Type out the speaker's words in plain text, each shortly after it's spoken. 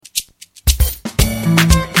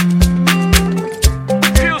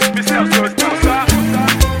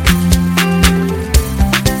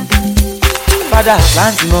Father,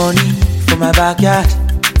 plenty money for my backyard,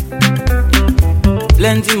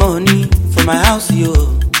 plenty money for my house, yo.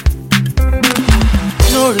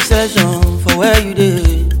 No recession for where you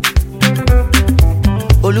dey.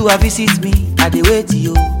 Oluwa visit me, I dey wait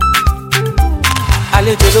yo.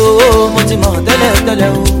 Àlejò lówó mo ti mọ̀ tẹ́lẹ̀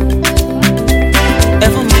tẹ́lẹ̀ o. Ẹ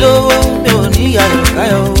fún mi lówó mi ò ní ayọ̀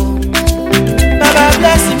káyọ̀ o. Baba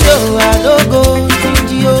bless me o, I no go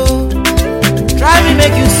stingy o. Try me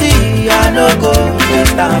make you see, I no go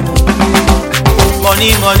waste time o.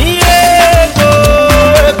 Money money ego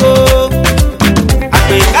ego.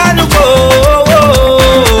 Àpèkánú kò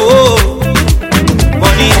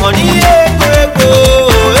money money ego ego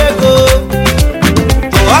ego.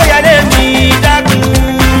 Oyale mi dákun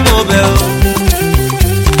mo bẹ̀ o.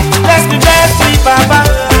 Bless me Papa,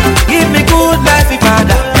 give me good life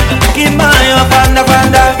Father. Give my yan fanda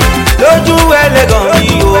fanda lójú ẹlẹ́gàn mi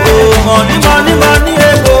o. Money money money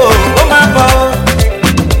ego ó máa bọ̀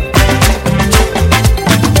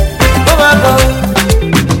ó máa bọ̀.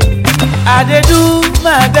 I dey do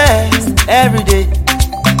my best every day.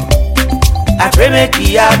 I pray make e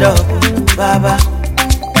add up, Baba.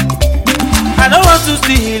 I no want to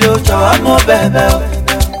steal o, jọ̀wọ́ mo bẹ̀bẹ̀ o.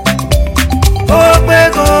 Ó pé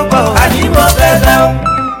kó pọ̀, àní mo bẹ̀bẹ̀ o.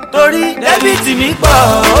 Torí débìtì mi pọ̀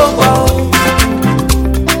ó pọ̀ o.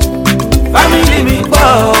 Family mi pọ̀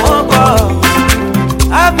ó pọ̀.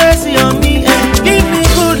 Have mercy on me and give me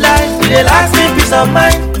good life. E dey last me peace of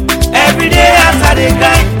mind. Every day as I dey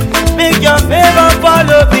grind. Make your favour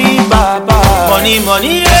follow me, Baba. Money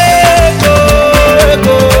money ego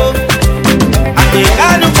ego.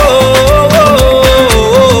 Àpèkánú kò.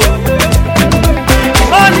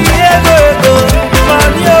 Money ego ego.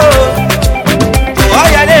 Money o.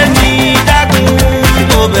 Oyale mi dákun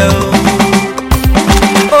mo bẹ̀ o.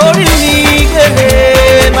 Orí mi kéré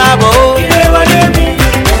máa bọ̀ o. Ire wọlé mi.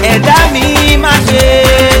 Ẹ̀dá mi má ṣe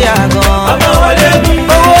yàgàn. Ọmọ wọlé mi.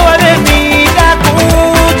 Owó wọlé mi dákun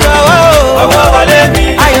jọ̀wọ́ o. Owó wọlé mi.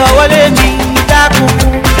 Ayọ̀ wọlé mi dákun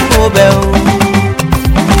mo bẹ̀ o.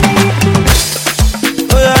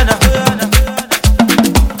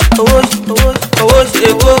 Owó ṣe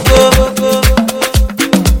kókó.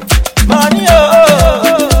 Money o.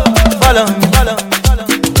 Follow me.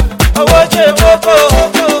 Owó ṣe kókó.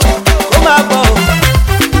 Ó máa bọ̀ o.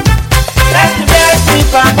 Bless me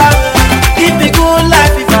Papa. Give me good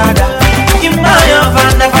life Father. Give my yan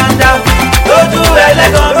fanda fanda lójú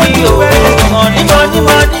ẹlẹ́gàn mi o. Money money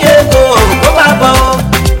money ego ó máa bọ̀ o.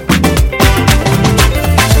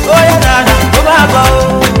 Ó yá dáadáa ó máa bọ̀ o.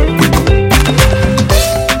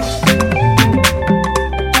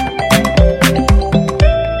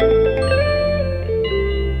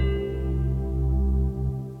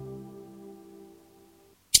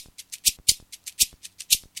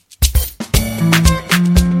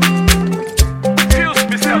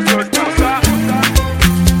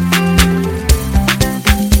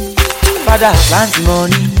 Father, plenty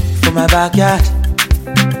money for my backyard,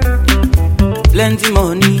 plenty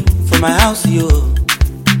money for my house, yo.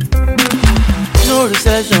 No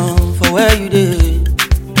recession for where you dey.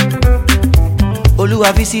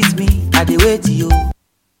 Oluwa visit me, I dey wait yo.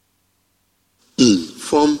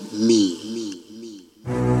 Inform me.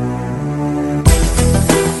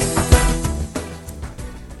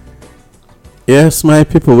 Yes, my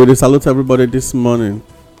people, we salute everybody this morning.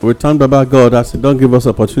 We thank Baba God as He don't give us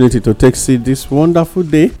opportunity to take see this wonderful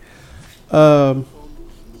day.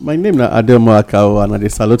 My name is Adeomo Akao, and I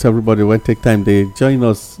salute everybody when take time they join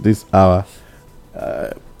us this hour.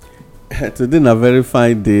 Today is a very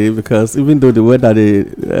fine day because even though the weather they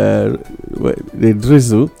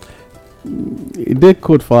drizzle, it dey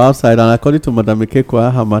cold for outside, and according to Madam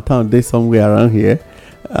Ikekwa, Hamatown dey somewhere around here,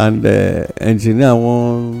 and engineer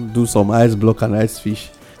wan do some ice block and ice fish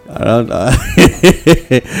around.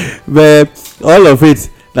 But all of it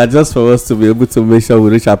na just for us to be able to make sure we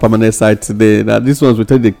reach our permanent site today. Now this one's we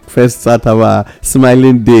take the first start of our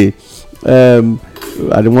smiling day. I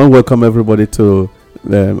want to welcome everybody to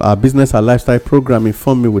our business and lifestyle program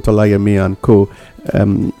Inform Me with Olayemi and Co.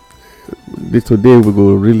 Today we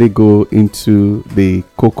will really go into the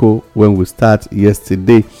cocoa when we start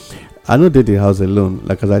yesterday. I know they the house alone.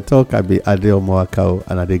 Like as I talk, I be Adeomo Akao,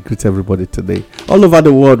 and I dey greet everybody today all over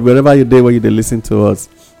the world, wherever you dey, where you dey listen to us.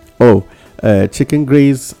 Chicken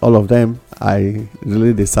Grace, all of them. I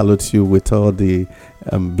really dey salute you with all the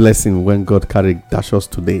blessing when God carry dash us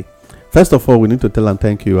today. First of all, we need to tell and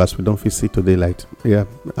thank you as we don't feel sick today light. Yeah.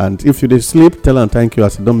 And if you dey sleep, tell and thank you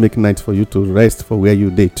as you don't make night for you to rest for where you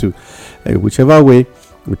day too. Whichever way,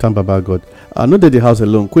 we thank Baba God. I know that the house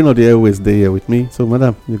alone. Queen of the Airways dey here with me. So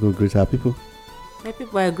madam, you go greet our people. My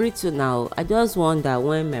people, I agree to now. I just wonder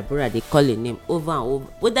when my brother they call a name over and over.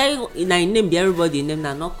 Whether in a name be everybody name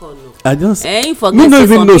na not call no. I just you forget me no say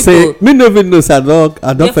even some know say people me no even know say I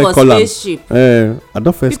don't first call am. I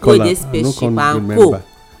don't first people call am. dey spaceship and co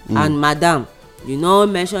and madam, you no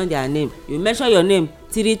mention their name. You mention your name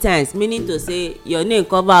 3 times, meaning to say your name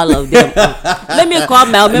cover all of them. Let me call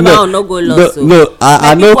my maybe I will not go lost. No,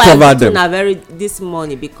 I no cover them. Na very this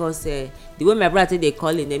morning because the way my brother dey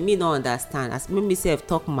call it, me no understand. As me myself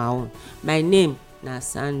talk my own. My name na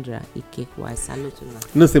Sandra Ikekwa. I salute una.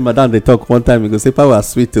 No say madam dey talk one time, you go say power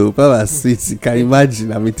sweet o, power sweet. You can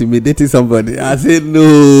imagine I'm intimidating somebody. I say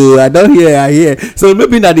no, I don hear, I hear. So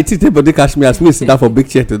maybe na the thing body catch me as me sit down for big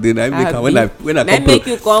chair today. Na make when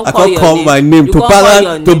I come call my name to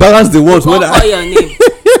balance the ones when I your name.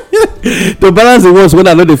 to balance the ones when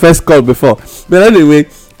I know the first call before. But anyway,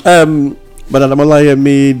 but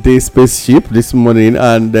Adamola dey spaceship this morning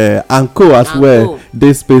and Anko as well,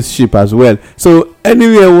 dey spaceship as well. So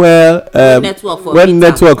anywhere where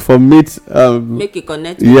network for meet make it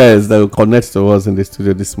connect. Yes, they will connect to us in the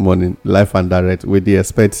studio this morning, live and direct. With the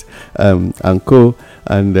expect Anko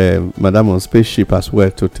and Madam on spaceship as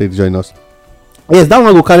well to take join us. Yes, that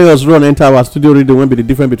one will carry us run enter our studio reading when be the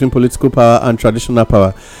difference between political power and traditional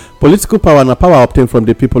power. Political power and power obtained from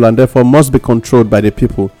the people and therefore must be controlled by the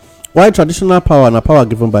people. While traditional power and a power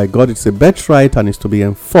given by God, it's a birthright and is to be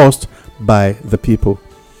enforced by the people.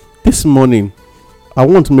 This morning, I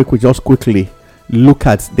want to make we just quickly look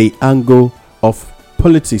at the angle of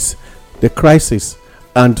politics, the crisis,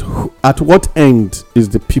 and at what end is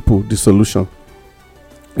the people the solution.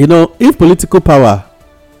 You know, if political power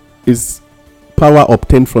is power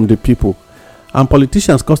obtained from the people, and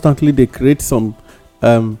politicians constantly they create some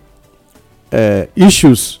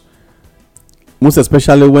issues, most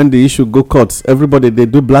especially when the issue go courts, everybody they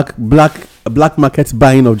do black market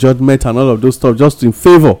buying of judgment and all of those stuff just in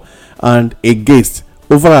favor and against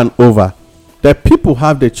over and over. The people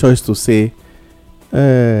have the choice to say,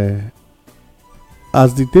 as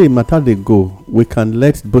the day matter they go, we can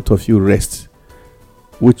let both of you rest.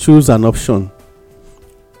 We choose an option.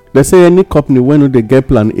 They say any company when they get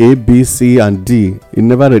plan A, B, C, and D, it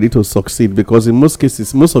never ready to succeed because in most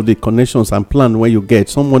cases, most of the connections and plan when you get,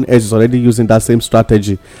 someone else is already using that same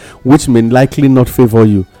strategy, which may likely not favor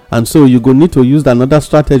you. And so you go need to use another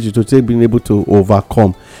strategy to take being able to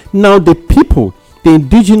overcome. Now the people, the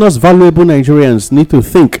indigenous valuable Nigerians need to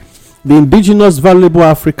think. The indigenous valuable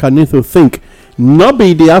Africa need to think. Not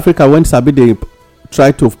be the Africa when Sabi they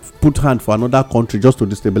try to put hand for another country just to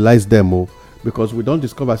destabilize them. Because we don't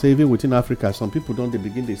discover, say even within Africa, some people don't they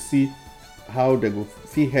begin to see how they go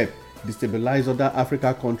feel help destabilize other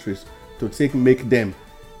Africa countries to make them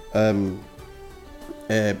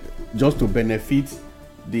just to benefit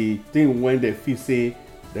the thing when they feel say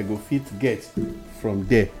they go fit get from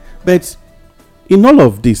there. But in all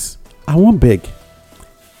of this, I won't beg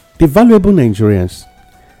the valuable Nigerians.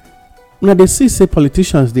 Now they say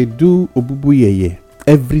politicians they do obubu yeye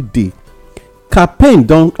every day. Campaign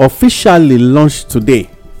don't officially launch today.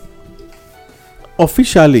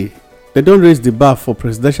 Officially, they don't raise the bar for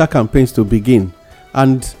presidential campaigns to begin,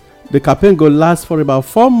 and the campaign go last for about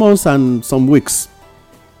 4 months and some weeks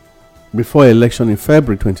before election in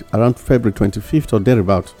around February 25th or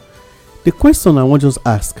thereabout. The question I want to just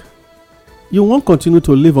ask: you want to continue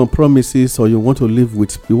to live on promises, or you want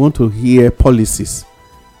to hear policies?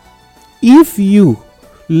 If you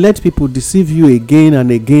let people deceive you again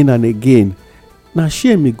and again and again, now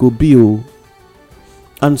shame me go be o.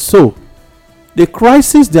 And so the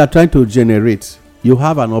crisis they are trying to generate, you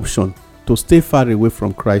have an option to stay far away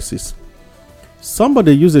from crisis.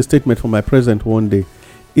 Somebody used a statement from my president one day.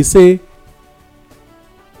 He say,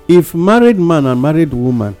 if married man and married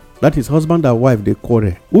woman, that is husband and wife, they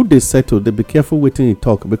quarrel, who they settle, they be careful waiting he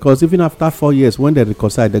talk, because even after 4 years when they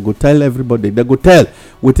reconcile, they go tell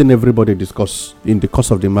within everybody discuss in the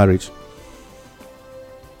course of the marriage.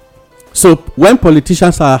 So when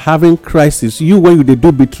politicians are having crisis, when they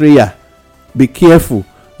do betrayal, be careful.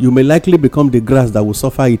 You may likely become the grass that will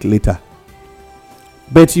suffer it later.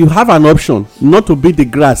 But you have an option not to be the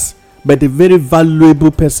grass, but the very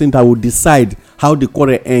valuable person that will decide how the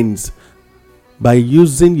quarrel ends, by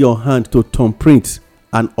using your hand to thumbprint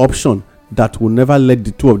an option that will never let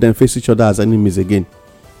the two of them face each other as enemies again.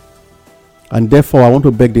 And therefore, I want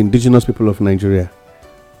to beg the indigenous people of Nigeria,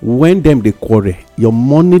 when they quarrel, your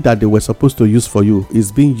money that they were supposed to use for you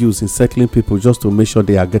is being used in settling people just to make sure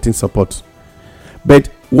they are getting support. But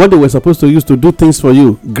what they were supposed to use to do things for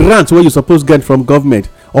you, grants where you're supposed to get from government,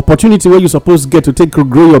 opportunity where you're supposed to get to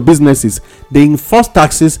grow your businesses, they enforce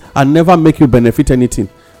taxes and never make you benefit anything.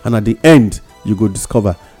 And at the end, you go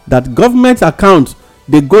discover that government account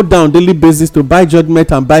dey go down daily basis to buy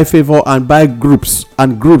judgment and buy favour and buy groups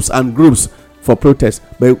for protest.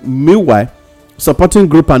 But meanwhile, supporting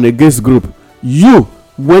group and against group, you,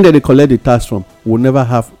 when they collect the tax from, will never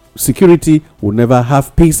have security, will never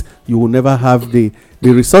have peace, you will never have the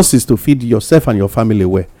resources to feed yourself and your family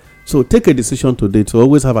well. So take a decision today to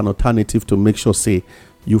always have an alternative to make sure, say,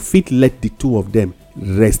 you fit let the two of them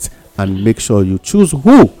rest, and make sure you choose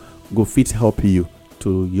who go fit help you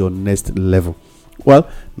to your next level. Well,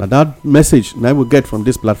 now that message now we get from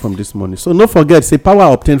this platform this morning. So don't forget, say,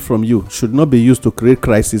 power obtained from you should not be used to create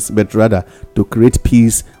crisis, but rather to create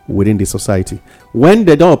peace within the society. When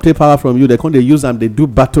they don't obtain power from you, they can't use them, they do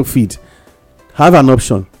battlefield. Have an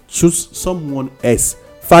option. Choose someone else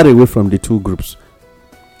far away from the two groups.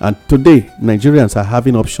 And today, Nigerians are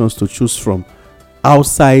having options to choose from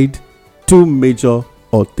outside 2 major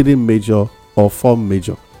or 3 major or 4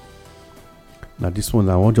 major. Now this one,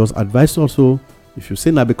 I want just advice also. If you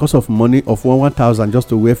say now because of money of 1,000 just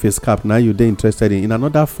to wear face cap, now you're interested in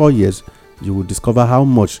another 4 years, you will discover how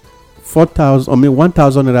much 1,000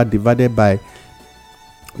 naira divided by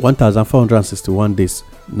 1,461 days.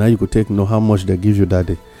 Now you could know how much they give you that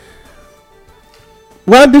day.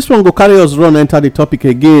 Well, this one go carry us run enter the topic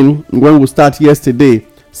again when we start yesterday.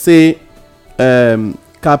 Say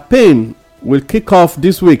campaign will kick off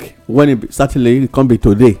this week, when it certainly it can be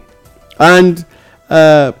today. And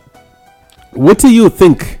what do you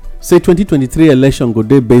think, say 2023 election go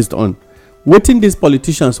dey based on? Wetin these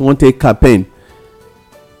politicians want take campaign?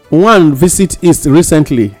 One visit East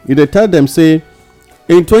recently, they tell them, say,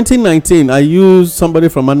 in 2019 I used somebody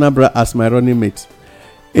from Anambra as my running mate.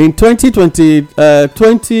 In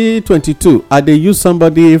 2022 I dey use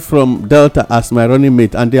somebody from Delta as my running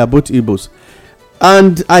mate, and they are both Igbos,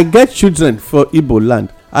 and I get children for Igbo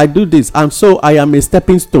land. I do this, and so I am a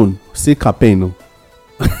stepping stone. See campaign.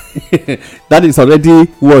 That is already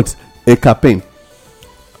what a campaign.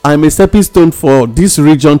 I'm a stepping stone for this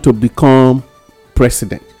region to become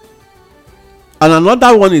president. And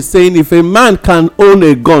another one is saying, if a man can own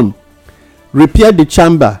a gun, repair the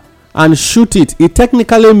chamber, and shoot it, it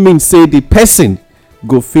technically means, say, the person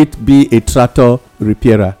go fit be a tractor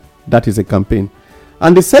repairer. That is a campaign.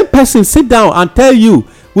 And the same person sit down and tell you,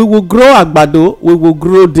 we will grow agbado, we will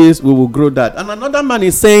grow this, we will grow that. And another man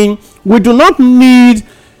is saying, we do not need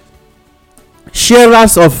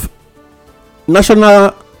sharers of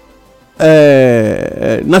national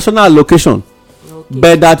allocation, okay,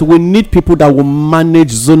 but that we need people that will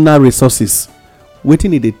manage zonal resources.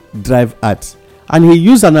 Waiting in the drive at. And he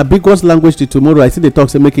used an ambiguous language till tomorrow. I see the talk,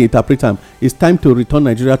 say, make it interpret them. It's time to return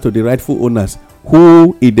Nigeria to the rightful owners.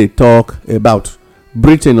 Who is they talk about?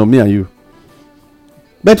 Britain or me and you?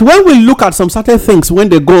 But when we look at some certain things when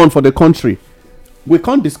they go on for the country, we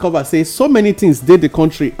can't discover, say, so many things did the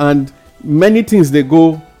country, and many things they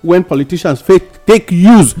go when politicians take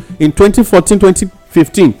use in 2014,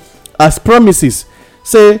 2015 as promises.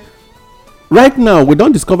 Say, right now, we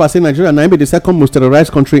don't discover, say, Nigeria now be the second most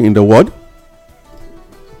terrorized country in the world.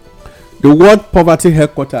 The world poverty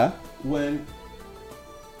headquarter, when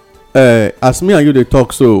as me and you they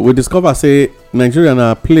talk, so we discover, say, Nigeria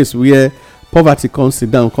na a place where poverty can't sit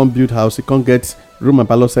down, can't build house, it can't get room and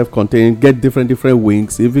parlor self-contained, get different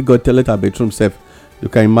wings. If you got toilet and bedroom self, you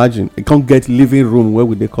can imagine. It can't get living room, where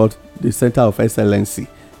would they call the center of excellency.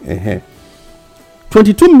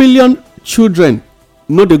 22 million children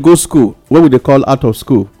no they go school, what would they call out of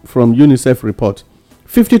school, from UNICEF report.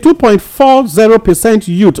 52.40%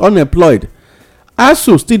 youth unemployed.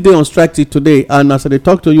 ASU still dey on strike till today, and as I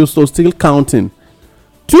talk to you, so still counting.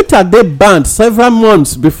 Twitter they banned several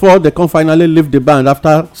months before they can finally lift the ban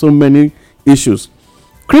after so many issues.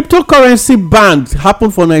 Cryptocurrency ban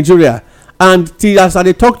happened for Nigeria, and till as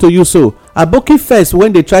I talk to you, so Aboki first,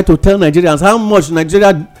 when they try to tell Nigerians how much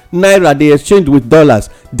Nigeria naira they exchange with dollars,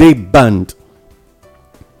 they banned.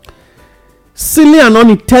 Silly and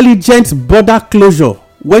unintelligent border closure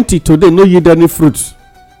went till today, no yield any fruits,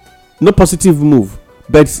 no positive move.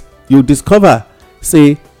 But you discover,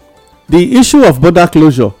 say, the issue of border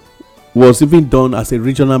closure was even done as a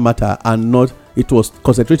regional matter, and not, it was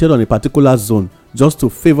concentrated on a particular zone just to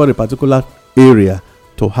favor a particular area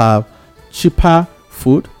to have cheaper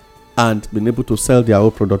food and being able to sell their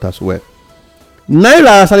own product as well.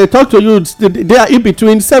 Naira, as I talk to you, they are in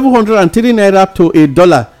between 703 naira to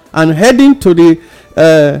 $1, and heading to the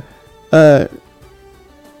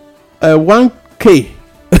 1K.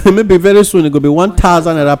 Maybe very soon it will be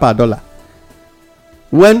 1,000 naira per dollar,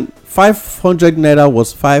 when 500 naira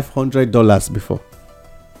was $500 before.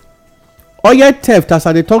 Oil theft, as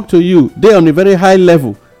I talk to you, they on a very high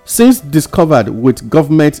level since discovered with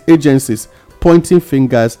government agencies pointing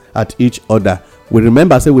fingers at each other. We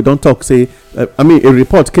remember, say, we don't talk, say, a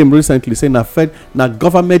report came recently saying that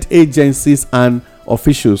government agencies and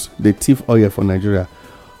officials, they thief oil for Nigeria.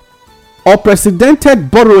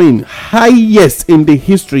 Unprecedented borrowing, highest in the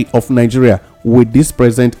history of Nigeria with this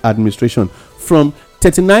present administration. From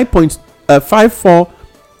 39.54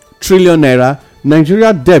 trillion naira,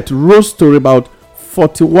 Nigeria debt rose to about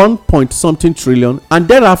 41 point something trillion, and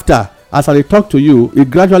thereafter, as I talk to you,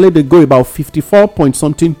 it gradually they go about 54 point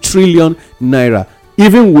something trillion naira,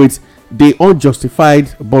 even with the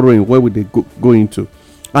unjustified borrowing where would they go into.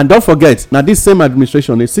 And don't forget, now this same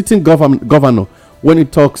administration, a sitting governor, when he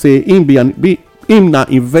talks, say him na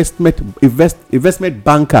investment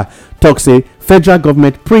banker, talk say federal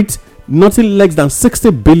government print nothing less than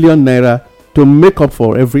 60 billion naira to make up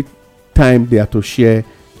for every time they are to share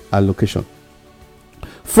allocation.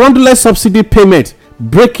 Fraudulent subsidy payment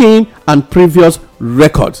breaking and previous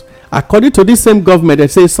records. According to this same government, they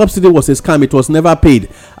say subsidy was a scam, it was never paid,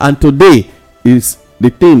 and today is the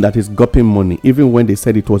thing that is gulping money, even when they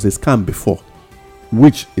said it was a scam before,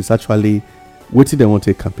 which is actually what they want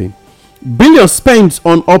to campaign. Billions spent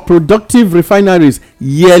on unproductive refineries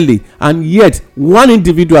yearly, and yet one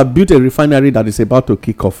individual built a refinery that is about to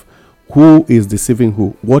kick off. Who is deceiving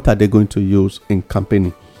who? What are they going to use in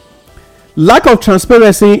campaigning? Lack of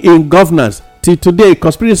transparency in governance. Till today,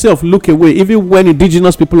 conspiracy of look away, even when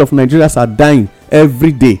indigenous people of Nigeria are dying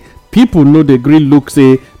every day. People know the green look,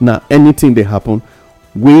 say, now anything they happen,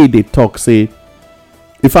 way they talk, say.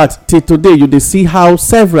 In fact, till today, you they see how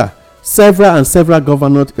several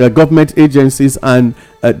government agencies and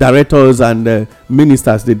directors and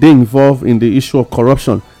ministers, they involved in the issue of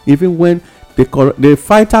corruption, even when the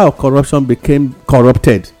fighter of corruption became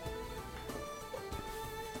corrupted.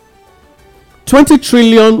 20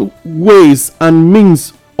 trillion ways and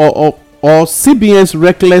means or CBN's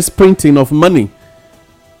reckless printing of money,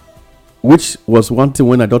 which was one thing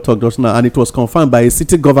when I don't talk just now, and it was confirmed by a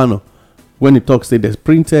city governor when he talks, they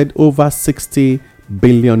printed over 60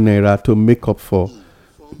 billion naira to make up for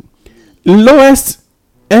lowest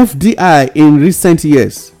FDI in recent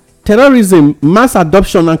years. Terrorism, mass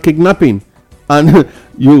adoption and kidnapping, and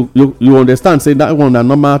you understand, say that one a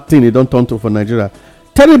normal thing they don't turn to for Nigeria.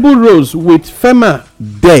 Terrible roads with FEMA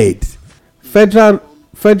dead. Federal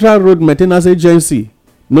Road Maintenance Agency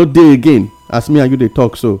no day again, as me and you they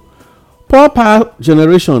talk so. Poor power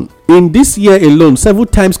generation in this year alone several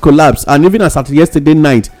times collapsed, and even as at yesterday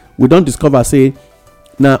night we don't discover, say,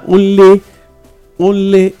 now only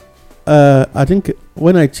I think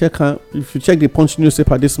when I check, if you check the Punch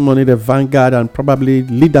newspaper this morning, the Vanguard and probably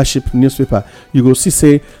Leadership newspaper, you go see,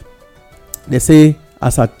 say, they say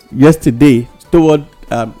as at yesterday toward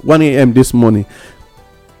 1 a.m. this morning,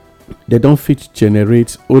 they don't fit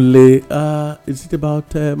generate only is it about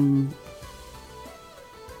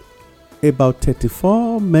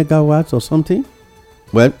 34 megawatts or something.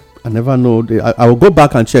 Well, I never know. I will go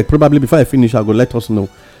back and check. Probably before I finish, I will let us know.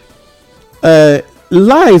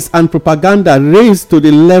 Lies and propaganda raised to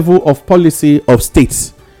the level of policy of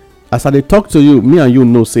states. As I talk to you, me and you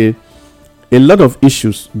know, say, a lot of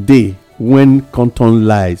issues they when content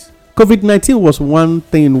lies. COVID-19 was one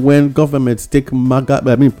thing when governments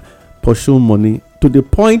pursue money to the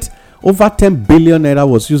point over 10 billion naira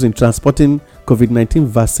was used in transporting COVID-19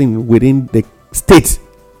 vaccine within the states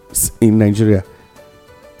in Nigeria.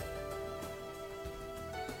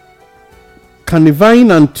 Conniving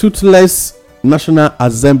and toothless National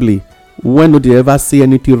Assembly, when do they ever see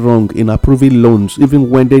anything wrong in approving loans, even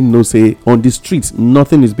when they know, say, on the streets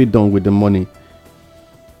nothing is being done with the money.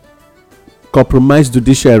 Compromised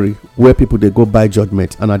judiciary, where people they go buy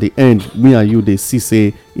judgment, and at the end, me and you they see,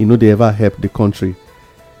 say, they ever help the country.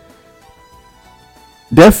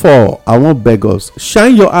 Therefore, I want beggars,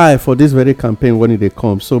 shine your eye for this very campaign when they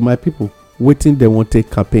come. So my people waiting, they won't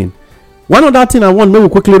take campaign. One other thing I want me to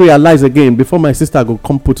quickly realize again before my sister go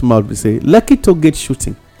come put mouth to say, Lekki Tollgate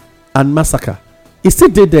shooting and massacre, it still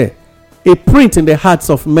did there a print in the hearts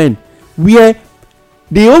of men, where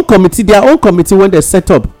their own committee when they set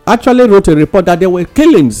up actually wrote a report that there were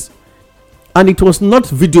killings, and it was not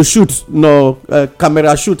video shoot nor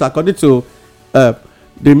camera shoot, according to the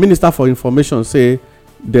Minister for Information. Say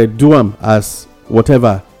they do them as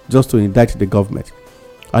whatever just to indict the government.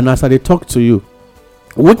 And as I talk to you,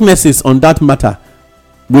 witnesses on that matter,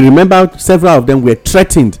 we remember several of them were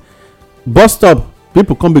threatened. Bus stop,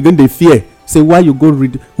 people come begin they fear, say, why you go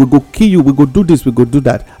read, we go kill you, we go do this, we go do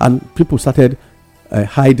that, and people started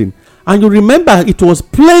hiding. And you remember it was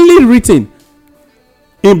plainly written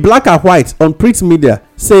in black and white on print media,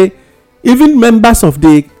 say even members of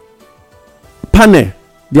the panel,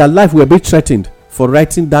 their life will be threatened for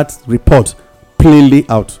writing that report plainly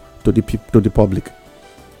out to the public.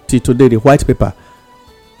 Till today, the white paper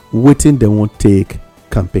waiting they won't take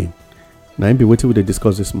campaign. Now I'm be waiting we dey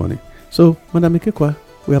discuss this morning. So, Madam Ikekwa,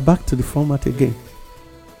 we are back to the format again.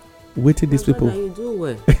 Waiting these people. You do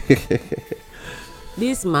well.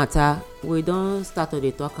 This matter we don start to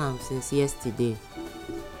dey talk am since yesterday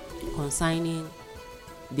concerning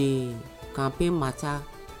the campaign matter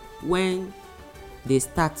when they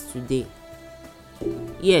start today.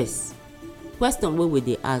 Yes, question wey we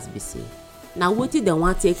dey ask be say na wetin dem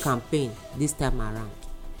wan take campaign this time around,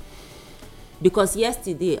 because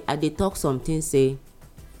yesterday I dey talk something say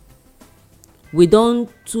we don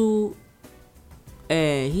too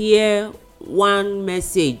hear one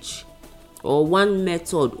message or one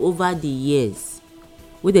method over the years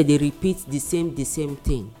wey dem dey repeat the same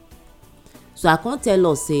thing. So I come tell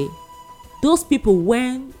us say those people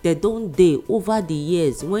when dem don dey over the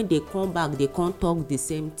years, when they come back they come talk the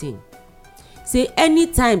same thing, say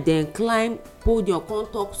anytime dem climb podium come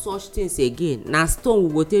talk such things again, na stone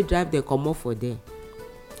we go take drive dem comot for there.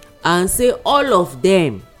 And say all of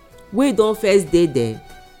them wey don first dey there,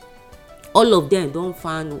 all of them don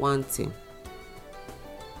find one thing,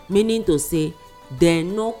 meaning to say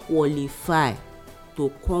dem no qualify to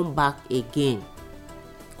come back again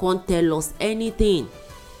come tell us anything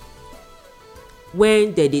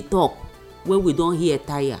when dem dey talk, when we don hear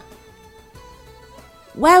tire.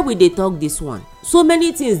 Why we dey talk this one? So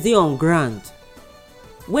many things dey on ground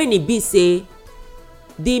when e be say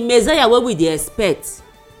the messiah wey we dey expect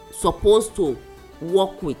suppose to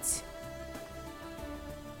work with.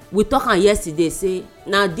 We talk am yesterday say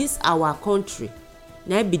na this our country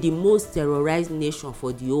na be the most terrorized nation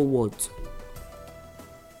for the whole world,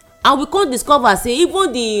 and we come discover say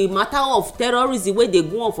even the matter of terrorism wey dey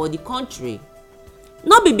go on for the country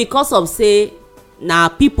no be because of say na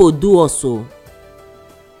people do us o,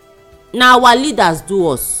 na our leaders do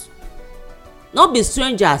us, no be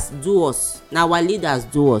strangers do us, na our leaders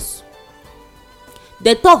do us.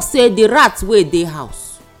 Dey talk say the rat wey dey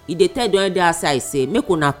house, e dey tell them dey outside say make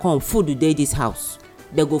una come, food dey this house,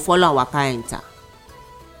 dem go follow am waka enter.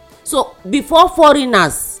 So before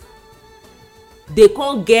foreigners dey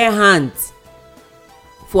come get hand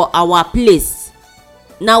for our place,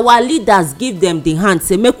 na our leaders give them the hand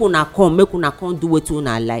say make una come do wetin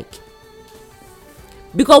una like.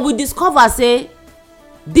 Because we discover say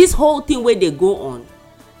this whole thing wey dey go on,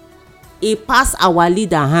 e pass our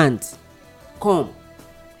leader hand come.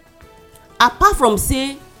 Apart from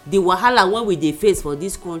say the wahala wey we dey face for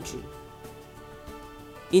this country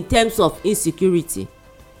in terms of insecurity,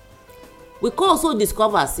 we come also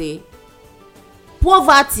discover say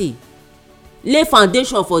poverty lay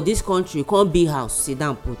foundation for this country come build house sit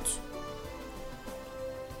down put.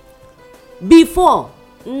 Before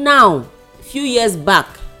now, few years back,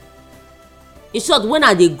 in short when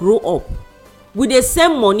I dey grow up, we dey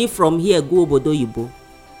send money from here go obodo oyibo.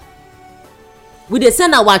 We dey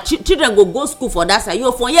send our children go school for that side,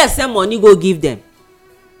 you from here send money go give them.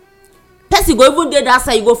 Person go even dey that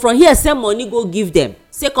side, you go from here send money go give them,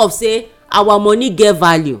 sake of say our money get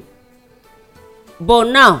value. But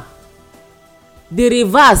now the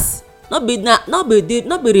reverse, no be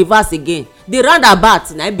reverse again, the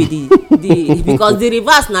roundabout na be the because the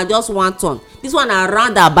reverse na just one turn, this one na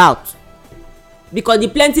roundabout because the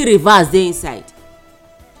plenty reverse dey inside.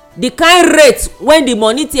 The kind rate when the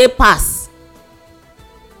money take pass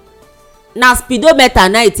na speedometer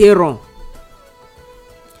na e take run.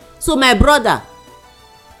 So my brother,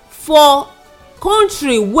 for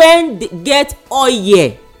country when get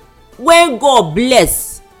oil, when God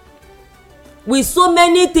bless with so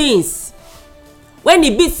many things, when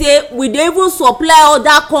e be say we dey even supply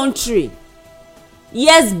other country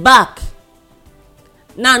years back,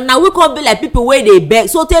 na we come be like people wey dey beg,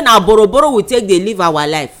 so tey na boroboro we take dey live our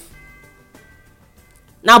life.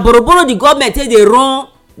 Na boroboro the government take dey run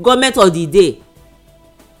government of the day.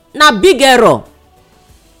 Na big error.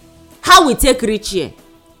 How we take reach here?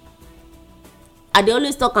 I dey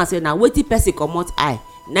always talk am say na wetin person comot eye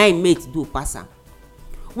na im mate do pass am.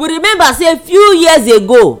 We remember say few years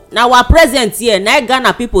ago na our president here na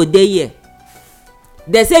Ghana people dey here,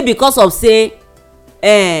 dey say because of say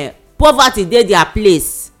poverty dey their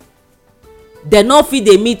place, dem no fit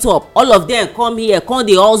dey meet up, all of them come here come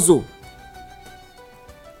dey hustle.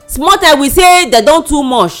 Small time we say dem don too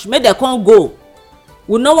much, make dem come go,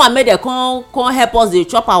 we no wan make dem come help us dey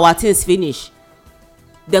chop our things finish,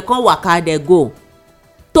 dem come waka dey go.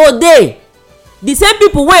 Today the same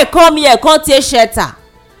people wey come here come take shelter,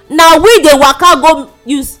 na we dey waka go.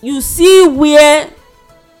 You see where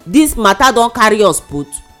this matter don carry us put,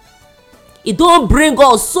 e don bring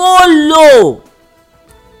us so low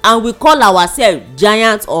and we call ourselves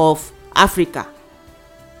giants of Africa.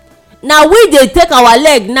 Na we dey take our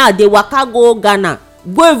leg now dey waka go Ghana,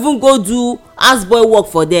 go even go do houseboy work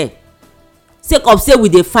for there sake of say we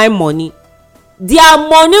dey find money. Their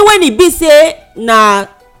money when e be say na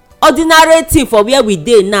ordinary thing for where we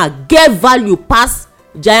dey now get value pass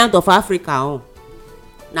giant of Africa own.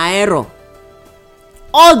 Na error.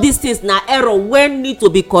 All these things na error wey need to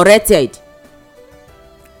be corrected.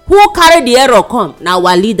 Who carry the error come? Na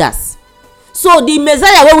our leaders. So the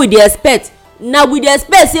Messiah wey we dey expect, na we dey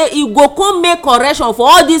expect say e go come make correction for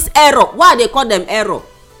all this error. Why they call them error?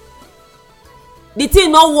 The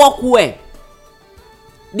thing no work well.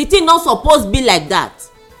 The thing no suppose be like that.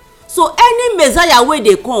 So any Messiah wey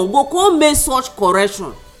dey come go come make such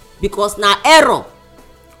correction, because na error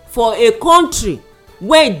for a country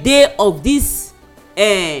wey dey of this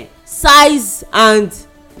size, and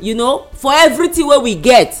you know, for everything wey we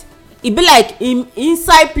get, e be like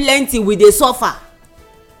inside plenty we dey suffer.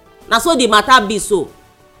 Na so the matter be. So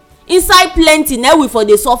inside plenty na we for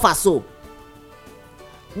dey suffer. So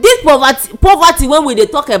this poverty wey we dey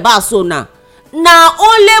talk about so now, na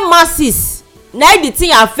only masses na the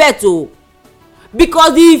thing affect o,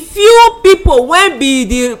 because the few people wey be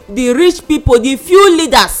the rich people, the few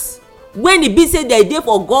leaders when e be say dem dey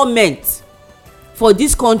for government for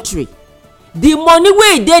this country, the money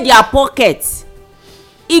wey dey their pocket,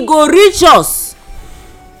 e go reach us.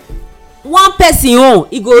 One person own,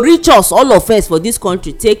 e go reach us all of us for this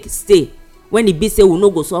country take stay when e be say we no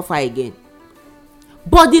go suffer again.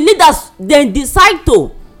 But the leaders dem decide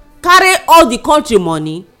to carry all the country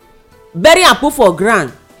money, bury am put for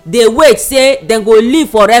ground, dey wait say dem go live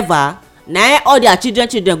forever, na all their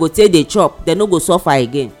children go take dey chop, dem no go suffer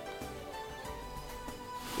again.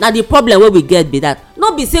 Na the problem wey we get be that.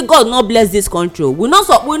 No be say God no bless this country. We no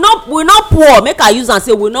poor, make I use am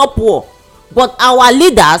say we no poor, but our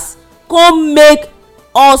leaders come make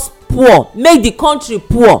us poor, make the country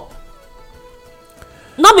poor.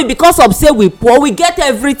 No be because of say we poor, we get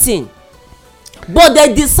everything, but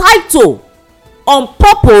they decide to on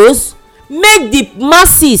purpose make the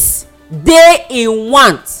masses dey in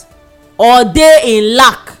want or dey in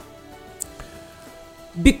lack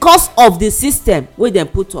because of the system wey dem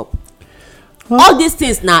put up. All these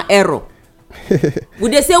things na error. We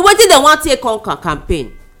dey say wetin dem wan take on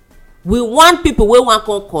campaign, we want people wey wan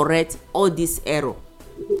come correct all this error.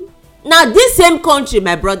 Na this same country,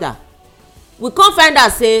 my brother, we come find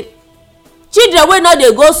out say children wey no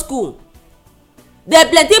dey go school, dem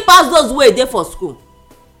plenty pass those wey dey for school.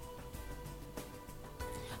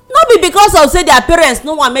 No be because of say their parents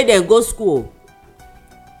no wan make dem go school.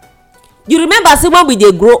 You remember say when we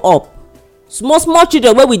dey grow up, small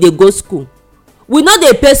children wey we dey go school, we no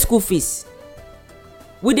dey pay school fees.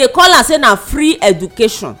 We dey call am say na free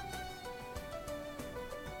education.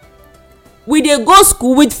 We dey go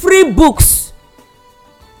school with free books.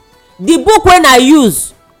 The book wey I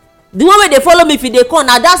use, the one wey dey follow me if e dey come,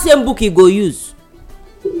 na that same book e go use.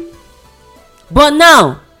 But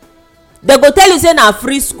now dem go tell you say na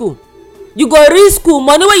free school. You go reach school,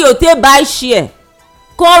 money wey you take buy share,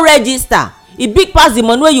 come register, e big pass the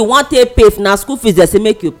money wey you wan take pay na school fees dem say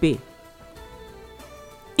make you pay.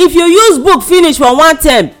 If you use book finish for one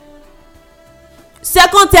term,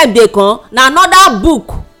 second term dey come, na another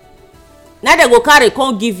book na dem go carry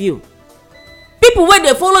come give you. People wey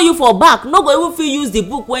dey follow you for back no go even fit use the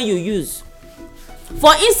book wey you use.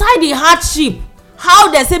 For inside the hardship,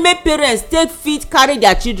 how dem say make parents take fit carry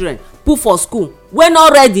their children put for school when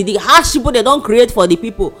already the hardship wey dem don create for the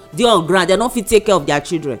people dey on ground, dem no fit take care of their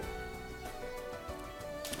children.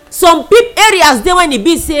 Some areas dey when e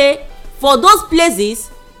be say for those places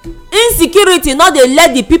insecurity no dey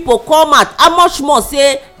let the people come out. How much more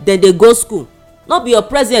say dem dey go school? No be your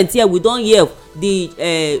president here we don hear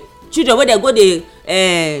the children wey dem go dey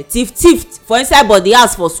thief for inside body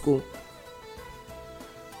house for school,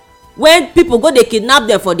 when people go dey kidnap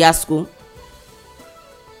them for their school.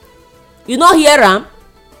 You no hear am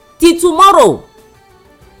till tomorrow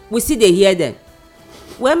we still dey hear them.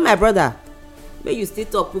 Well, my brother, make you still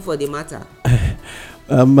talk put for the matter.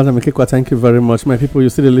 Madam Ikekwa, thank you very much. My people, you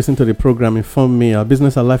still listen to the program Inform Me, our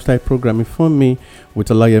business and lifestyle program Inform Me with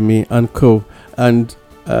Olayemi and Co. And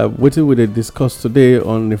what we will discuss today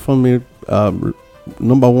on Inform Me,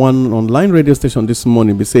 number one online radio station this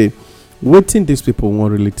morning, we say, waiting these people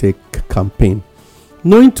won't really take campaign.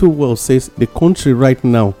 Knowing too well says the country right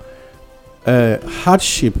now,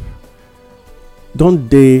 hardship, don't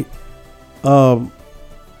they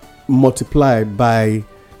multiply by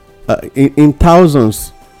in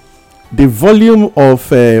thousands the volume of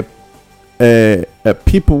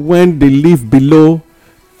people when they live below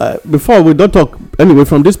before we don't talk anyway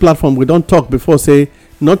from this platform. We don't talk before say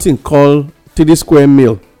nothing call 3 square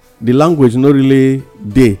meal. The language no really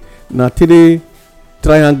dey. Na 3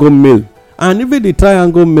 triangle meal, and even the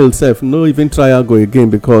triangle meal self no even triangle again,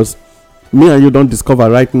 because me and you don't discover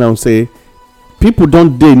right now say people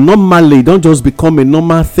don't dey normally don't just become a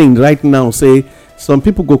normal thing right now. Say some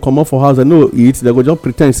people go come up for house and no eat, they go just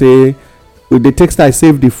pretend say with the textile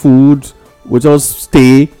save the food, we just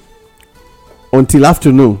stay until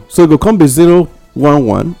afternoon. So it go come be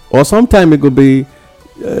 011, or sometime it go be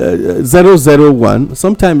 001,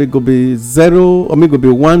 sometime it go be 0, or maybe it go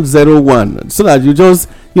be 101, so that you just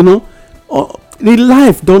the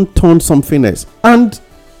life don't turn something else. And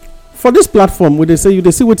for this platform, where they say you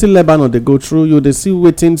they see wetin Lebanon they go through, you they see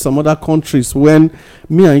wetin some other countries when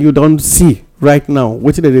me and you don't see right now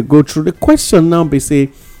wetin they go through. The question now be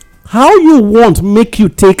say, how you want make you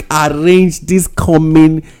take arrange this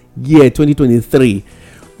coming year 2023?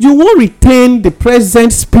 You won't retain the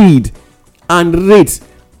present speed and rate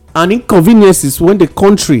and inconveniences when the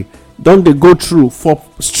country don't they go through for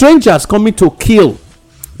strangers coming to kill,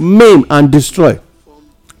 maim and destroy.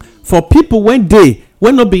 For people when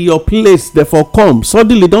not be your place, therefore come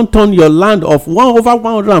suddenly don't turn your land of over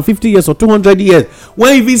 150 years or 200 years,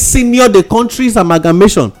 when even senior the country's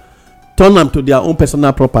amalgamation, turn them to their own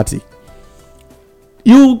personal property.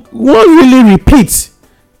 You won't really repeat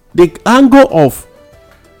the angle of,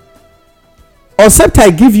 except I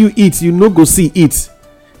give you it, you no go see it.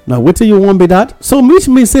 Now what do you want be that? So which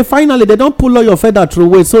means say finally they don't pull all your feather through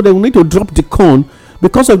away, so they will need to drop the corn,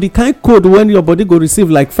 because of the kind code when your body go receive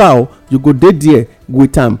like fowl, you go dead there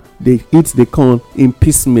with them. They eat the corn in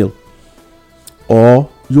piecemeal. Or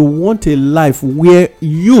you want a life where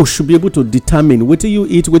you should be able to determine what do you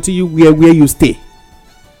eat, what do you wear, where you stay.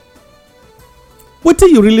 What do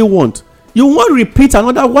you really want? You want repeat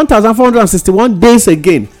another 1461 days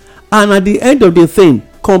again, and at the end of the thing,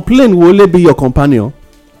 complain will only be your companion.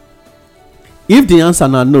 If the answer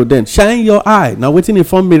na no, then shine your eye. Now waiting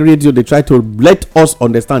Inform Me Radio, they try to let us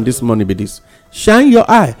understand this money be this. Shine your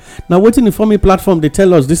eye. Now waiting Inform Me platform, they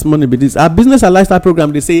tell us this money be this. Our business and lifestyle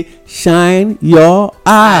program, they say shine your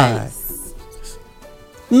eye.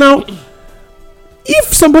 Now,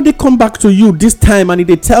 if somebody come back to you this time and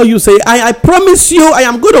they tell you, say, I promise you, I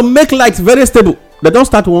am going to make life very stable. They don't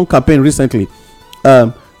start one campaign recently.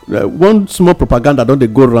 One small propaganda don't they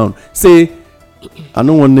go around say, I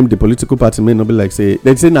don't want to name the political party, may not be like say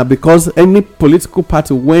they say now because any political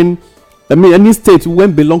party any state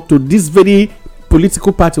when belong to this very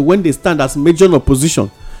political party, when they stand as major opposition,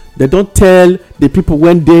 they don't tell the people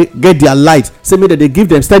when they get their light, say maybe they give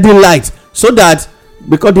them steady light, so that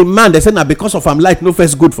because the man they say now because of light no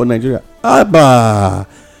first good for Nigeria.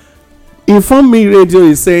 Inform Me Radio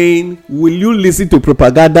is saying, will you listen to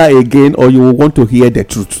propaganda again, or you will want to hear the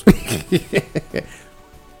truth?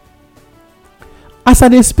 As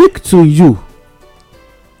I speak to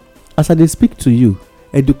you,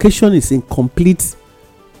 education is incomplete.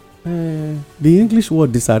 The English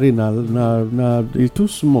word disarray now it's too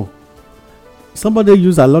small. Somebody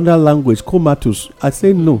use another language, comatose. I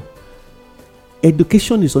say no.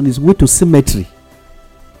 Education is on its way to symmetry.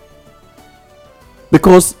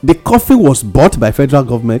 Because the coffee was bought by federal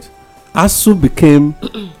government, ASU became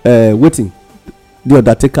waiting, the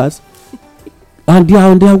undertakers, and they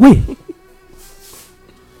are on their way.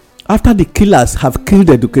 After the killers have killed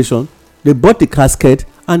education, they bought the casket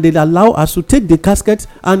and they allow us to take the casket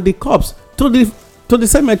and the corpse to the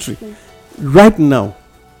cemetery. Right now,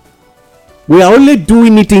 we are only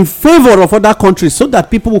doing it in favor of other countries so that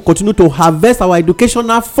people will continue to harvest our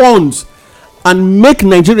educational funds and make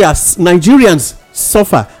Nigerians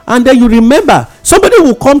suffer. And then you remember, somebody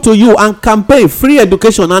will come to you and campaign free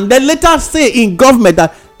education, and then later say in government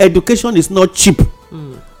that education is not cheap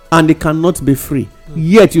and it cannot be free.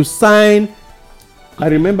 Yet you sign. I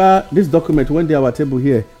remember this document when they our table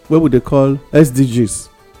here, where would they call SDGs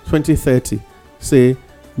 2030, say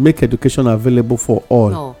make education available for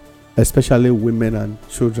all, especially women and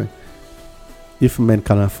children, if men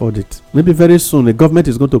can afford it. Maybe very soon the government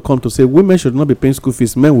is going to come to say women should not be paying school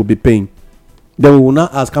fees, men will be paying. Then we will now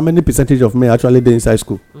ask how many percentage of men actually dey inside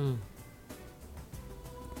school.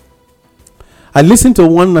 I listened to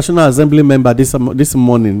one National Assembly member this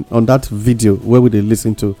morning on that video where we they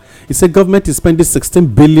listen to. He said government is spending 16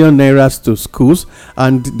 billion naira to schools,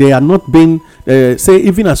 and they are not being say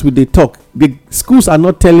even as we they talk, the schools are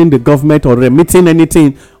not telling the government or remitting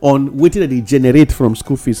anything on what they generate from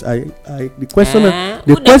school fees. The question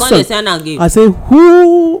I say,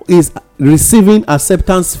 who is receiving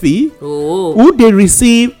acceptance fee? Who they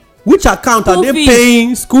receive Which account are School they fees.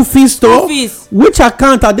 paying school fees to? School fees. Which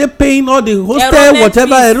account are they paying all the hostel, Enrollment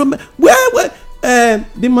whatever? fees. Enrollment? Where?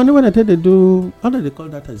 The money when I tell they do, how do they call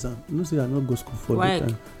that exam? You know, say I not go school for WAEC. that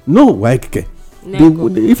time. No, WAEC.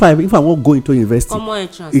 If I won't go into university, Common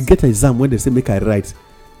entrance. you get an exam when they say make I write.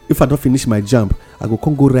 If I don't finish my jump, I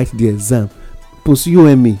go write the exam. Post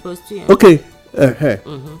UME. Post UME. Okay.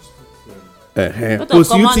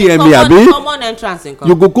 Post UTME, abi? Common entrance in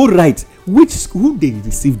You go write which school they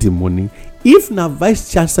receive the money. If na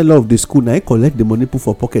vice chancellor of the school na he collect the money put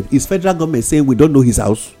for pocket, is federal government saying we don't know his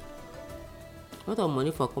house? What of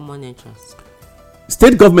money for common entrance?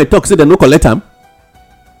 State government talk say they no collect am.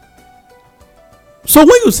 So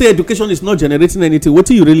when you say education is not generating anything, what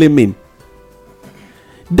do you really mean?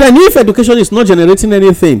 Then if education is not generating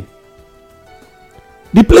anything,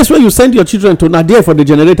 the place where you send your children to na there for the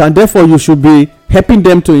generator, and therefore you should be helping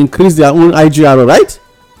them to increase their own IGR, right?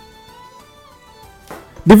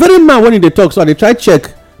 The very man when they talk, so they try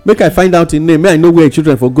check, make I find out his name, may I know where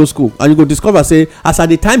children for go school, and you go discover say as at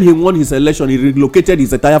the time he won his election, he relocated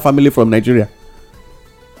his entire family from Nigeria.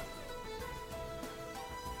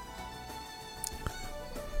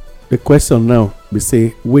 The question now be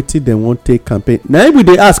say wetin dem wan take campaign. Na we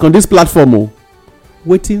dey ask on this platform o,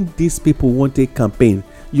 wetin these people wan take campaign?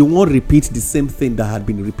 You wan repeat the same thing that had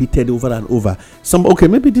been repeated over and over? Okay,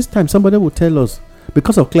 maybe this time somebody will tell us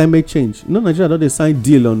because of climate change. You know, Nigeria don dey sign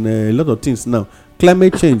deal on a lot of things now.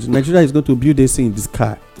 Climate change, Nigeria is going to build AC in the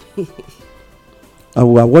sky. I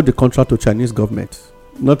will award the contract to Chinese government,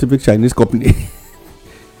 not a big Chinese company.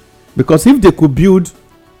 Because if they could build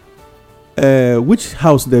which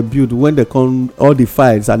house they build when they come all the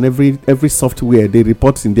files and every software they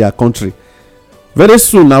report in their country, very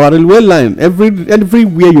soon our railway line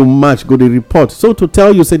everywhere you match go the report, so to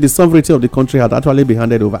tell you say the sovereignty of the country had actually been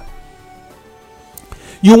handed over.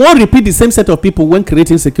 You won't repeat the same set of people when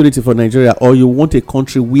creating security for Nigeria, or you want a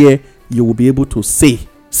country where you will be able to say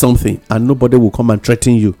something and nobody will come and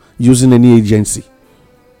threaten you using any agency.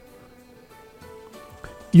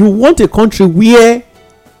 You want a country where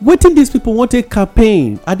wetin these people want a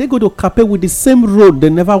campaign, are they going to campaign with the same road they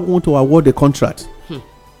never want to award the contract?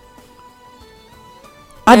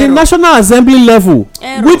 At the National Assembly level,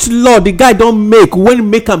 which law the guy don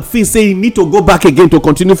make am feel say he need to go back again to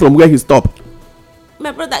continue from where he stop?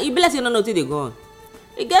 My brother, you be like you no know till they go on.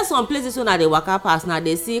 E get some places wey na dey waka pass, na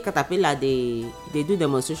dey see caterpillar dey do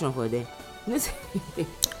demonstration for there.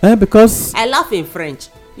 Because I laugh in French.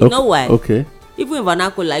 You know why? Okay. Even in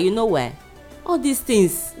vernacular, you know why? All these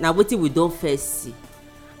things na wetin we don first see,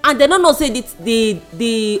 and dem no know say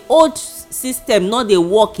the old system no dey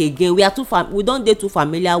work again. We don dey too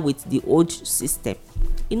familiar with the old system.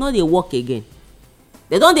 E no dey work again.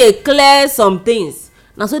 They don dey clear some things.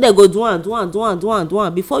 Na so they go do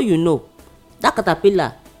am before you know that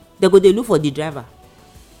caterpillar they go dey look for the driver,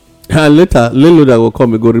 and later landlord go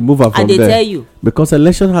come, go remove am from there. I dey tell you, because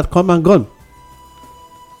election had come and gone.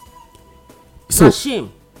 So na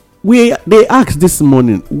shame. They asked this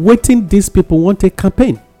morning, wetin these people want to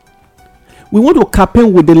campaign? We want to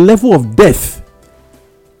campaign with the level of death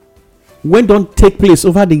when don't take place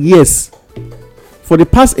over the years. For the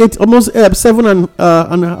past 7 and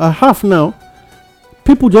a half now,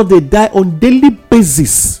 people just they die on daily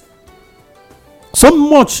basis. So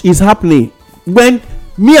much is happening when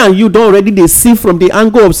me and you don't already they see from the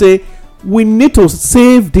angle of say we need to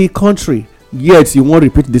save the country, yet you won't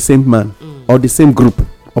repeat the same man or the same group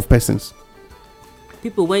of persons.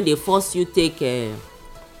 People when they force you take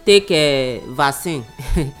vaccine.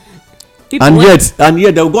 and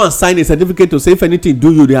yet they will go and sign a certificate to say if anything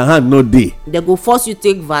do you, their hand no dey. They go force you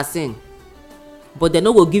take vaccine, but they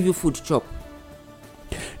no go give you food chop.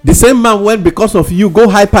 The same man went because of you go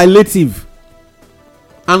high palliative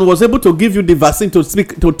and was able to give you the vaccine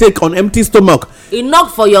to take on empty stomach. He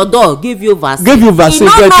knock for your door, give you vaccine. But he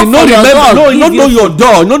no remember, he no know your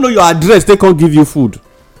door, no know your address, they can't give you food.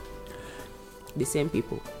 The same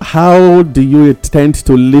people. How do you intend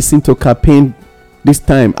to listen to campaign this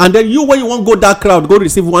time? And then you, when you want go that crowd, go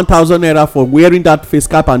receive 1,000 naira for wearing that face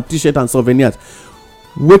cap and t-shirt and souvenirs.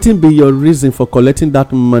 Wetin be your reason for collecting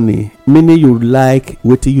that money? Meaning you like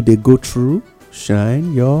wetin you dey go through?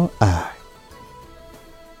 Shine your eye.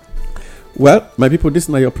 Well, my people, this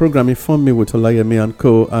is your program Inform Me with Olayemi and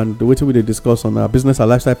Co. And the wetin we dey discuss on our business and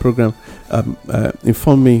lifestyle program,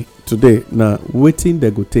 Inform Me today. Now, wetin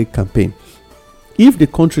they go take campaign? If the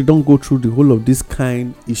country don't go through the whole of these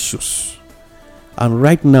kind issues, and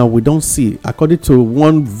right now we don't see, according to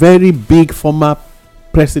one very big former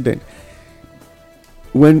president,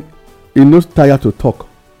 when he no tired to talk,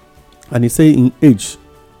 and he say in age,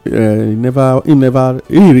 he retire,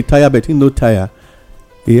 but he no tire.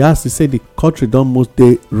 He ask, he say the country don most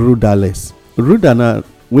dey rudderless. Rudder na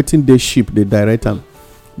wetin dey ship dey direct am.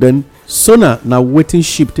 Then sonar na wetin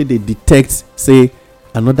ship take dey detect say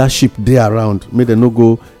another ship dey around, make dem no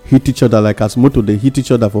go hit each other like as motor dey hit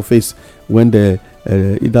each other for face when the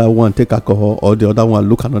either one take alcohol or the other one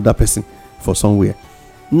look another person for somewhere.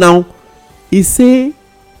 Now e say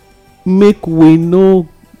make we no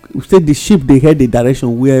say the ship dey head the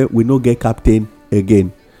direction where we no get captain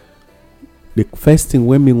again. The first thing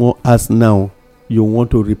wey me wan ask now, you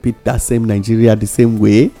want to repeat that same Nigeria the same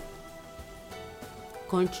way?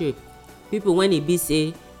 Country people when e be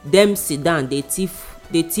say dem sit down dey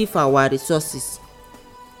thief our resources.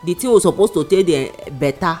 The thing we suppose to take dey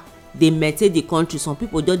better dey maintain the country, some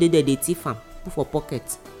people just dey there dey thief am put for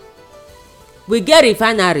pocket. We get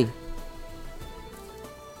refinery.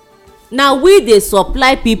 Na we dey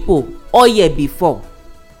supply people oil before,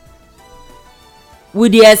 we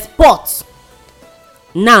dey export.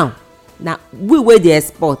 Now na we wey dey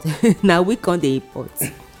export na we come dey import.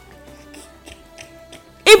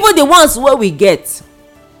 Even the ones wey we get,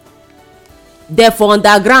 dey for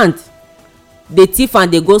underground dey thief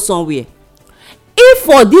and dey go somewhere. If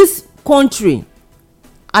for this country,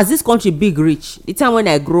 as this country big reach, the time when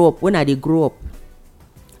I dey grow up,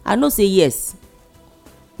 I know say yes,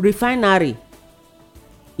 refinery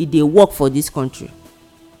e dey work for this country.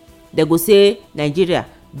 They go say Nigeria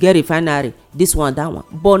get refinery, this one that one,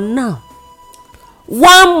 but now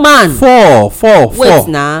one man wait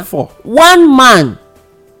na one man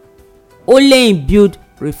only him build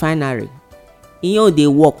refinery, e no dey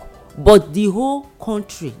work. But the whole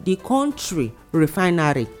country, the country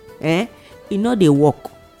refinery e no dey work.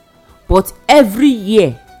 But every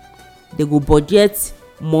year they go budget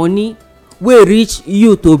money wey reach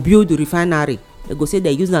you to build refinery. They go say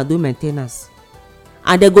they use am do main ten ance,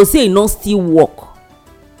 and they go say e no still work.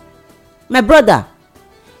 My brother,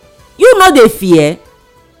 you no dey fear?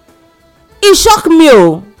 E shock me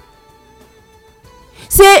o.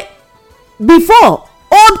 Say before,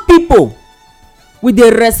 old people we dey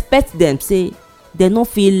respect them, say dem no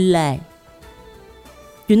fit lie.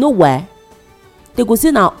 You know why? They go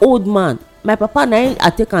say na old man. My papa na him I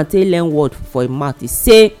take am take learn word for him mouth. He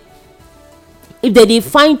say if they dey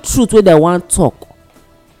find truth wey dem wan talk,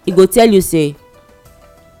 he go tell you say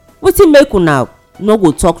wetin make una no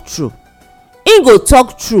go talk true. He go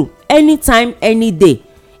talk true anytime, any day.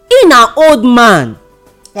 He na old man.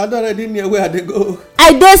 I don already near where I dey go.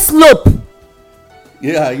 I dey slope.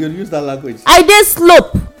 Yeah, you use that language. I dey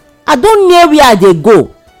slope. I don near where I dey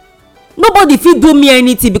go. Nobody fit do me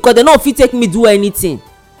anything because dem no fit take me do anything.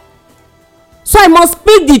 So I must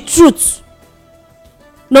speak the truth.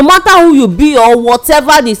 No matter who you be or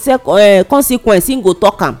whatever the consequence, him go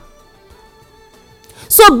talk am.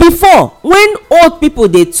 So before, when old people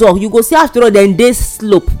dey talk, you go say after all dem dey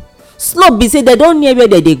slope. Slope be say dem don near where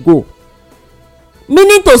dem dey go.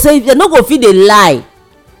 Meaning to say dem no go fit dey lie.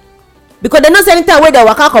 Because dem know say anytime wey dem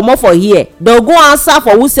waka comot for here, dem go answer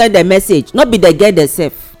for who send dem message. No be dem get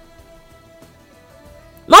themselves.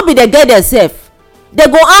 No be dem get themselves.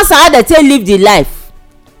 Dem go answer how dem take live the life.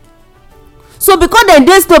 So because dem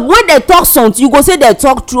dey slope, when dem talk something, you go say dem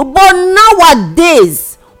talk true. But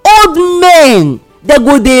nowadays, old men dem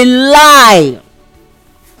go dey lie.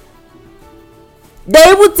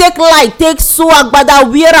 Dem even take lie take sew agbada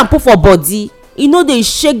wear am put for body. E no dey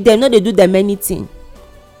shake dem, no dey do dem anything.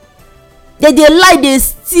 Dem dey lie, dey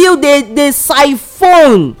steal, dey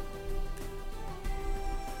siphon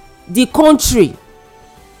the country.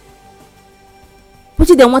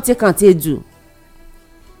 Wetin dem wan take am take do?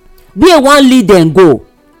 Where wan lead dem go?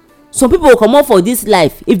 Some people go comot for this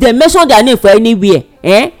life, if dem mention their name for anywhere,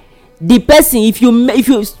 the person, if you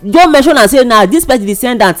just mention am say na this person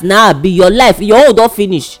descendant na be your life, your own don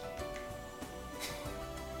finish.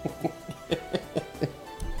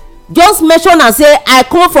 Just mention am say I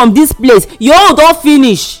come from this place, your own don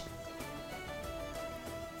finish.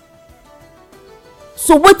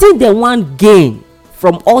 So wetin dem wan gain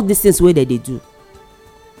from all these things wey dem dey do?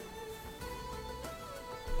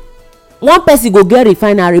 One person go get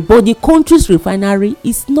refinery, but the country's refinery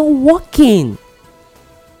is not working.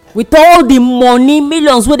 With all the money,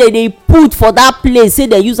 millions wey dem dey put for that place, say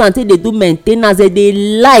dem use am take dey do main ten ance, dem dey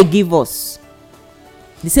lie give us.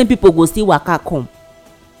 The same people go still waka come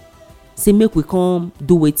say make we come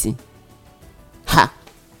do wetin? Ha!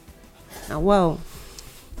 Na wow.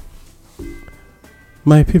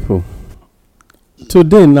 My people,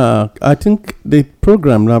 today now, I think the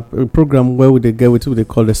program where we dey get wetin we dey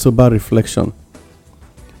call the sober reflection.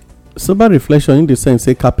 Sober reflection in the sense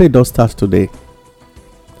say campaign don start today,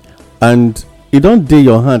 and e don dey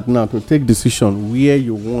your hand now to take decision where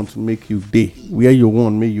you want make you dey, where you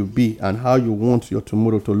want make you be, and how you want your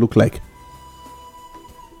tomorrow to look like.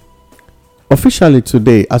 Officially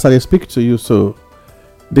today, as I dey speak to you, so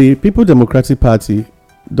the People Democratic Party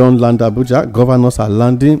don land Abuja. Governors are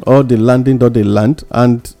landing. All the landing don dey land,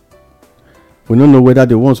 and we no know whether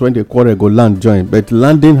the ones when dey quarrel go land join, but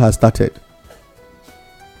landing has started.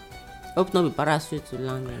 Hope not be parachute to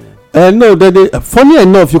land. No, funny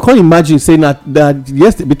enough, you can't imagine saying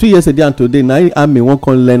that between yesterday and today, now army won't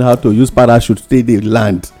come learn how to use parachute to stay the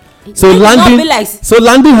land. So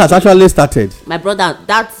landing has actually started. My brother,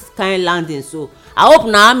 that kind of landing, so I hope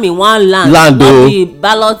na army wan land not the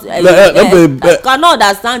ballot. I cannot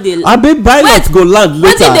understand the ballot go land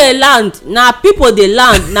later. Wetin dey land na people dey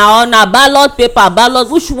land na on a ballot paper,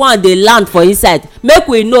 ballot which one dey land for inside, make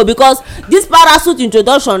we know, because this parachute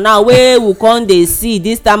introduction now wey we come dey see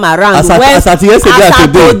this time around, as at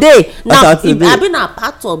yesterday now I been a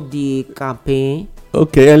part of the campaign.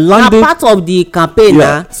 Okay, and landing na part of the campaign.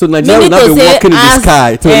 Yeah, so Nigeria will not be walking in the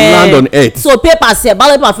sky to land on earth. So paper say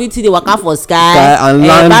ballot paper fit still dey waka for sky and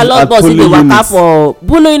land ballot box still dey waka units. for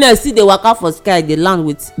polling unit still dey waka for sky, dey land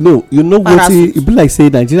with. No, you know wetin e be like say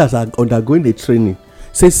Nigerians are undergoing a training.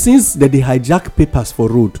 Say since they hijack papers for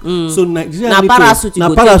road, so Nigeria na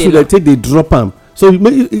parachute dey take dey drop am. So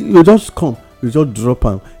you just come. You just drop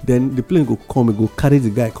am, then the plane go come, e go carry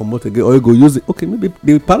the guy comot again, or you go use it. Okay, maybe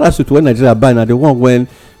the parachute wey Nigeria buy na the one when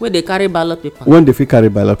dey carry ballot paper. When they fit carry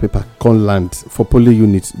ballot paper come land for polling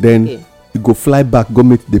units, then e go fly back go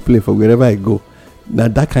meet the plane for wherever e go. Na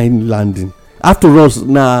that kind landing. After us,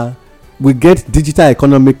 na we get digital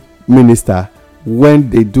economic minister when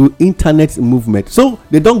they do internet movement. So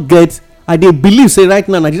they don get. I dey believe say right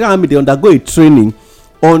now Nigerian army dey undergo a training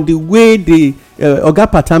on the way the Oga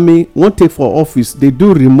Patami won't take for office. They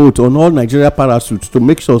do remote on all Nigeria parachutes to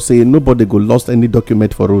make sure say nobody go lost any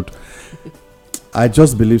document for road. I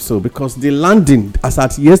just believe so, because the landing as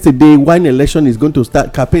at yesterday, when election is going to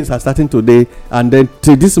start, campaigns are starting today, and then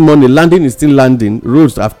till this morning landing is still landing.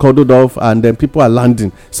 Roads have cordoned off, and then people are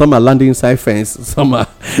landing. Some are landing inside fence, some are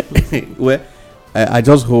well, I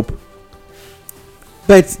just hope,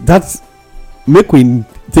 but that's make we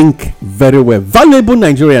think very well. Valuable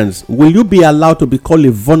Nigerians, will you be allowed to be called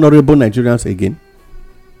a vulnerable Nigerians again?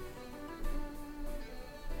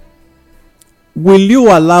 Will you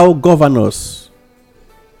allow governors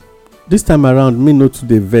this time around? Me not to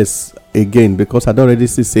the verse again, because I'd already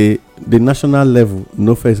say the national level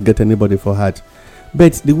no first get anybody for heart,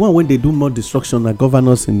 but the one when they do more destruction are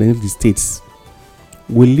governors in the states.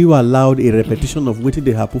 Will you allow a repetition of what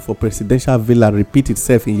they happen for presidential villa repeat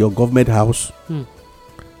itself in your government house?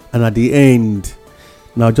 And at the end,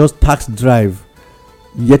 now just tax drive,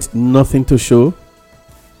 yet nothing to show.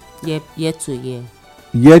 Yep, year to year.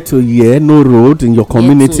 Year to year, no road in your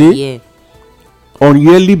community. Year to year. On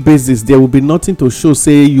yearly basis, there will be nothing to show.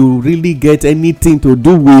 Say you really get anything to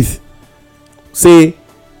do with. Say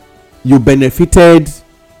you benefited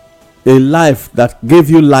a life that gave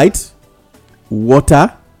you light,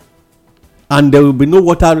 water, and there will be no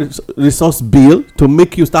water resource bill to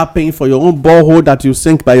make you start paying for your own borehole that you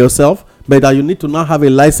sink by yourself, but that you need to now have a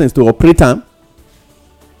license to operate them.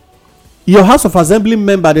 Your House of Assembly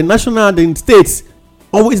member, the national and the states,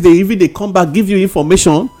 always they come back, give you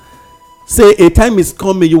information, say a time is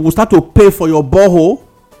coming, you will start to pay for your borehole,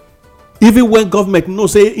 even when government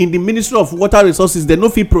knows, say in the Ministry of Water Resources, they no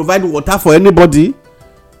fit provide water for anybody.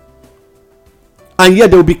 And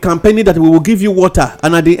yet they will be campaigning that we will give you water,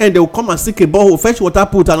 and at the end they will come and seek a borehole, fetch water,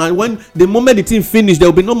 put, and when the moment the thing finish, there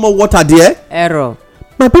will be no more water there. Error.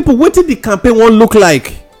 My people, what did the campaign won't look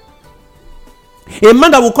like? A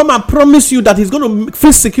man that will come and promise you that he's going to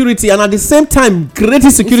fix security, and at the same time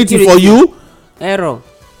creating security for you. Error.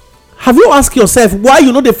 Have you asked yourself why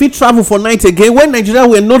you know they fit travel for night again when Nigeria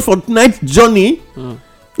were known for night journey?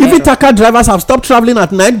 Even Taka drivers have stopped traveling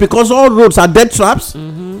at night because all roads are dead traps.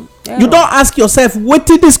 You don't ask yourself what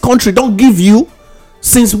did this country don't give you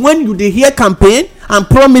since when you dey hear campaign and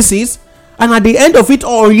promises, and at the end of it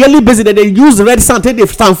all yearly basis that they use red sand take dey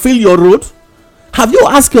stand fill your road. Have you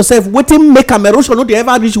asked yourself wetin make am erosion no dey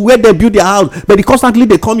ever reach where they build their house, but they constantly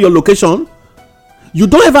dey come your location? You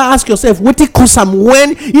don't ever ask yourself wetin cause am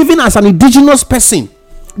when, even as an indigenous person,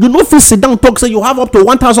 you no fit sit down talk say you have up to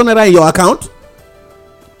 1,000 naira in your account,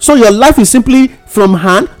 so your life is simply from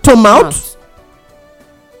hand to mouth.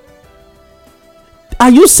 Are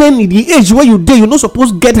you saying in the age where you dey you no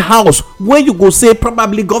suppose get house where you go say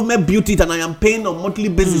probably government built it and I am paying on monthly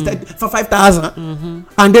basis for 5,000,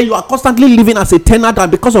 and then you are constantly living as a tenant, and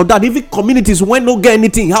because of that even communities when no get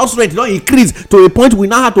anything, house rent don increase to a point we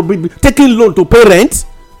now have to be taking loan to pay rent?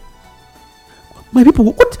 My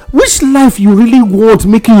people, which life you really want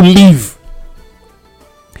make you live?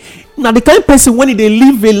 Now the kind person when they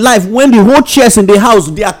live a life when the whole chairs in the house,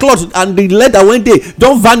 their clothes and the leather when they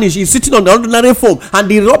don't vanish, he's sitting on the ordinary foam, and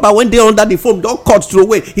the rubber when they under the foam don't cut through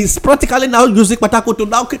away. He's practically now using patako to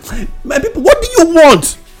now. My people, what do you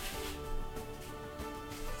want?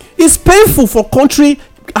 It's painful for country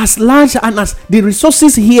as large and as the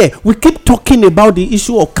resources here. We keep talking about the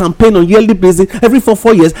issue of campaign on yearly basis every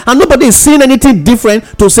 4 years, and nobody is seeing anything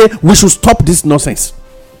different to say we should stop this nonsense.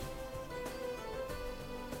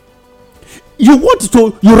 You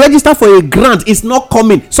register for a grant, it's not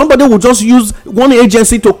coming. Somebody will just use one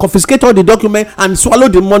agency to confiscate all the document and swallow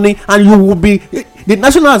the money, and you will be, the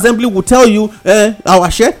National Assembly will tell you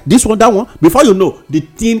our share, this one, that one. Before you know, the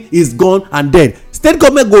thing is gone and dead. State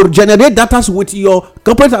government will generate data with your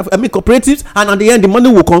cooperatives, and at the end the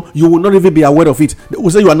money will come. You will not even be aware of it. They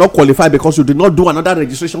will say you are not qualified because you did not do another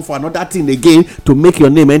registration for another thing again to make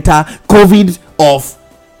your name enter COVID of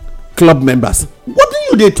club members. What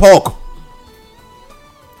do they talk?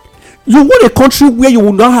 You want a country where you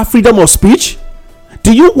will not have freedom of speech?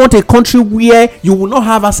 Do you want a country where you will not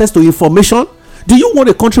have access to information? Do you want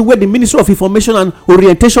a country where the Ministry of Information and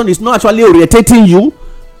Orientation is not actually orientating you?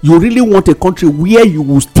 You really want a country where you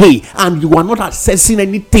will stay and you are not accessing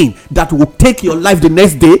anything that will take your life the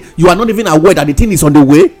next day? You are not even aware that the thing is on the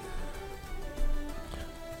way?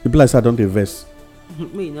 The people I don't invest.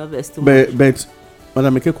 Me no invest too much. But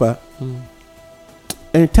Madam Ekekwa,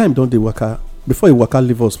 anytime don't they work out? Before you work out,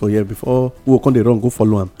 leave us for here. Before we walk on the wrong, go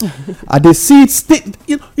follow him. And they see it.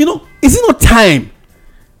 You know, is it not time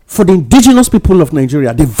for the indigenous people of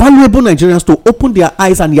Nigeria, the valuable Nigerians, to open their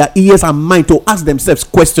eyes and their ears and mind to ask themselves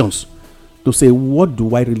questions, to say, what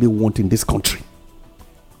do I really want in this country?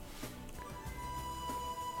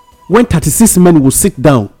 When 36 men will sit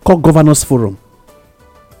down, call governors forum,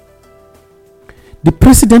 the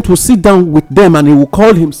president will sit down with them and he will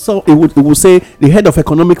call himself, he will say the head of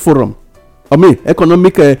economic forum,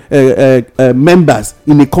 economic members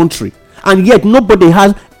in a country, and yet nobody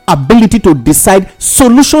has ability to decide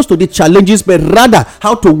solutions to the challenges, but rather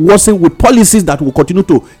how to worsen with policies that will continue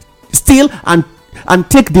to steal and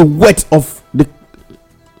take the weight of the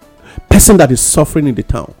person that is suffering in the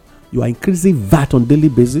town. You are increasing VAT on daily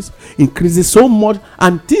basis, increasing so much,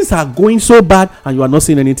 and things are going so bad, and you are not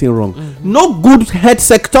seeing anything wrong. No good health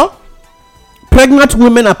sector. Pregnant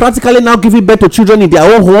women are practically now giving birth to children in their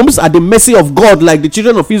own homes at the mercy of God, like the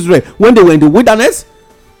children of Israel when they were in the wilderness.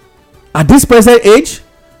 At this present age,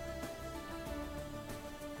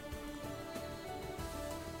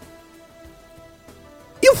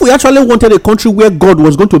 if we actually wanted a country where God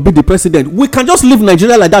was going to be the president, we can just leave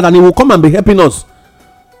Nigeria like that and he will come and be helping us.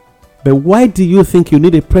 But why do you think you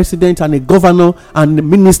need a president and a governor and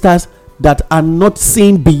ministers that are not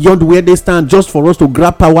seeing beyond where they stand just for us to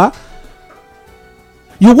grab power?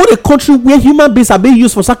 You want a country where human beings are being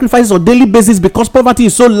used for sacrifices on a daily basis because poverty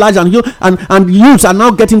is so large, and youths are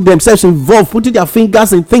now getting themselves involved, putting their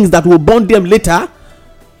fingers in things that will burn them later.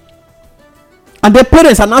 And their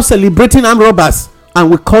parents are now celebrating armed robbers,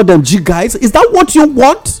 and we call them G guys. Is that what you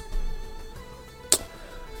want?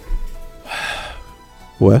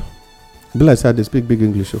 Well, Bill, I said they speak big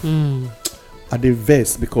English. At the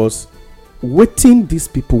verse, because waiting these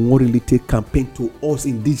people won't really take campaign to us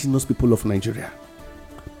indigenous people of Nigeria.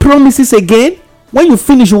 Promises again. When you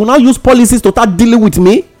finish, you will now use policies to start dealing with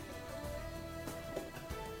me.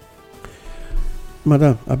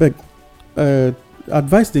 Madam, I beg,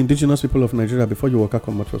 advise the indigenous people of Nigeria before you walk out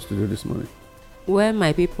come out for studio this morning. Well,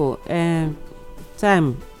 my people,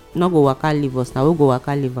 time no go waka leave us, now we go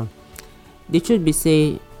waka leave am. The truth be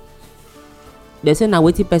say, they say na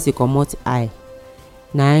wetin person comot eye,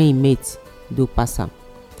 na im mate do pass am.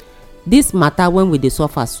 This matter when we dey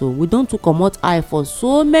suffer, so we don too comot eye for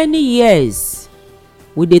so many years.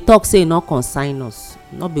 We dey talk say e no concern us,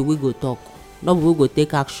 no be we go talk, no be we go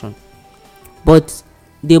take action. But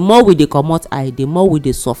the more we dey comot eye, the more we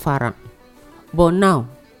dey suffer am. But now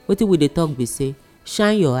wetin we dey talk be say,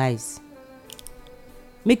 shine your eyes,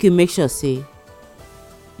 make you make sure say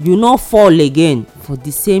you no fall again for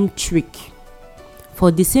the same trick, for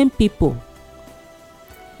the same people,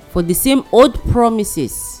 for the same old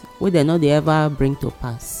promises wey dem no dey ever bring to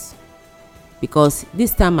pass. Because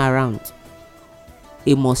this time around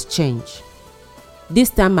e must change. This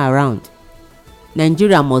time around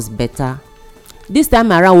Nigeria must better. This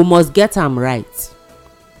time around we must get am right.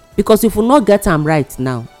 Because if we no get am right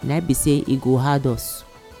now, na be say e go hard us,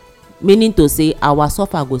 meaning to say our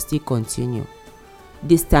suffer go still continue.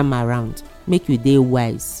 This time around, make you dey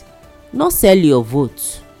wise, no sell your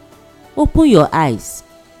vote, open your eyes,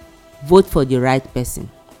 vote for the right person,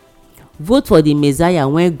 vote for the messiah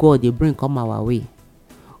when God dey bring come our way.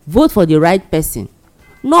 Vote for the right person.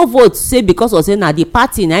 No vote say because of say na the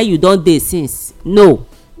party na you don dey since. No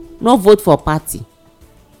vote for party.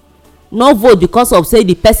 No vote because of say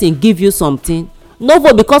the person give you something. No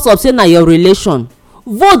vote because of say na your relation.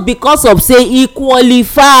 Vote because of say e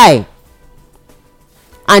qualify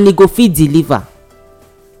and e go fit deliver.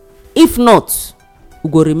 If not, we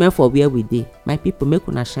go remain for where we dey. My people, make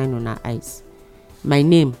una shine una eyes. My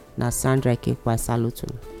name na Sandra Ikekwa. Salute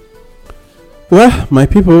una. Well, my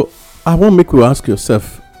people, I want make you ask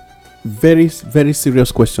yourself very, very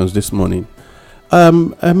serious questions this morning.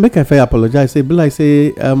 Make I fair apologize. Say, be like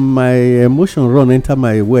say my emotion run enter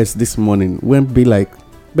my words this morning. When be like,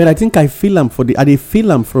 but I think I feel them I dey feel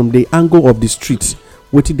them from the angle of the streets.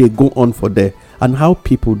 What they go on for there and how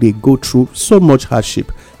people they go through so much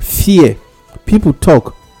hardship, fear. People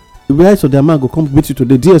talk. Where so their man go come beat you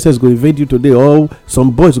today, DSS go invade you today, or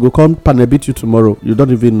some boys go come panel beat you tomorrow. You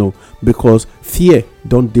don't even know, because fear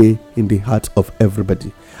don't dey in the heart of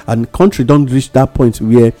everybody, and country don't reach that point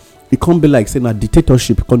where it can't be like saying a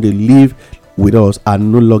dictatorship can they live with us and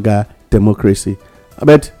no longer democracy.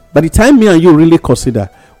 But by the time me and you really consider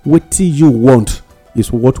what you want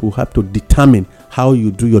is what will have to determine how you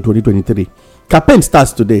do your 2023 campaign.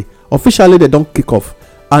 Starts today. Officially they don't kick off,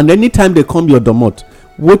 and anytime they come your domot,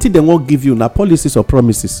 what they won't give you now policies or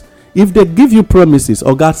promises. If they give you promises,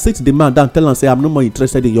 or God sits the man down, tell and say, I'm no more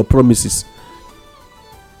interested in your promises.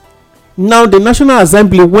 Now the National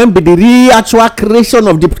Assembly, when be the real actual creation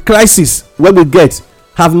of the crisis where we get,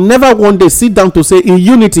 have never one day sit down to say in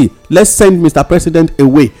unity, let's send Mr. President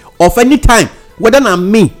away. Of any time, whether not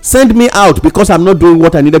me, send me out because I'm not doing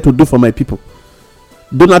what I needed to do for my people.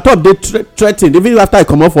 Donald Trump, they threatened, even after I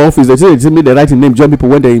come out for office, they say me the right name, join people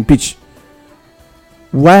when they impeach.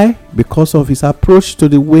 Why? Because of his approach to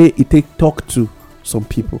the way he talk to some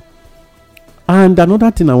people. And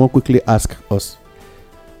another thing I want to quickly ask us.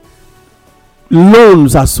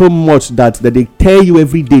 Loans are so much that they tell you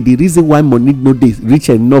every day the reason why money no dey rich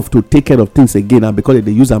enough to take care of things again, and because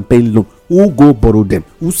they use and pay loan. Who go borrow them?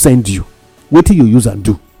 Who send you? What do you use and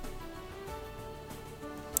do?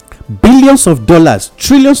 Billions of dollars,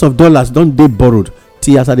 trillions of dollars don't they borrowed.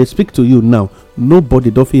 Till as I speak to you now, nobody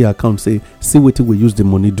don't feel your account say, see what we use the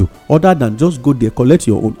money do. Other than just go there, collect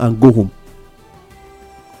your own and go home.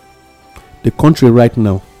 The country right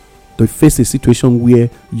now, they face a situation where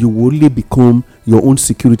you will only become your own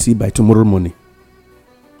security by tomorrow morning.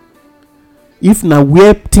 If now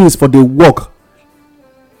where things for the work,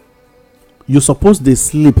 you suppose they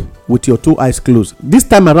sleep with your two eyes closed. This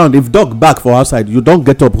time around, if dog back for outside, you don't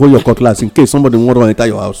get up, hold your cutlass in case somebody want to enter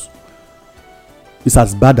your house. It's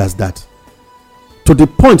as bad as that. To the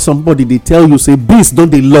point somebody they tell you say beans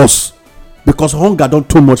don't they loss because hunger don't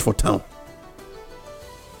too much for town.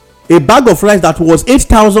 A bag of rice that was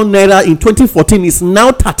 8,000 naira in 2014 is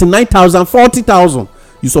now 39,000, 40,000.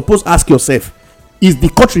 You suppose ask yourself, is the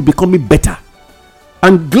country becoming better?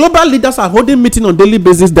 And global leaders are holding meeting on daily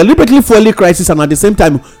basis, deliberately fueling crisis, and at the same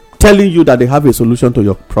time telling you that they have a solution to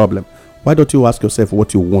your problem. Why don't you ask yourself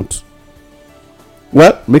what you want?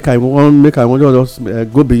 Well, make I want to just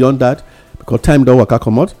go beyond that, because time don't work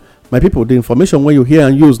come out. My people, the information when you hear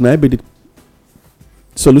and use now be the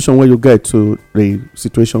solution when you get to the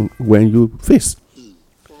situation when you face.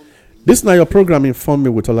 This now your program Inform Me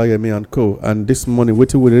with Olayemi and Co. And this morning,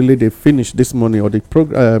 waiting will really they finish this morning or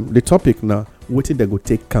the topic now. Waiting they go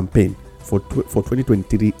take campaign for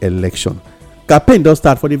 2023 election. Campaign does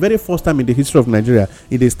start for the very first time in the history of Nigeria.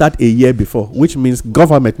 It start a year before, which means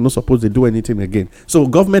government not supposed to do anything again. So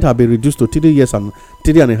government have been reduced to 3 years and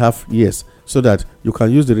 3.5 years, so that you can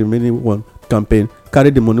use the remaining one campaign,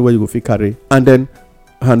 carry the money where you go fit carry, and then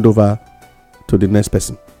hand over to the next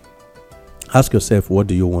person. Ask yourself, what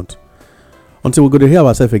do you want? Until we go to hear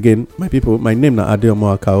ourselves again, my people, my name na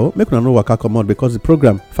Adeomo Akao. Make una know waka come out, because the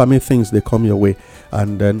program Farming Things they come your way,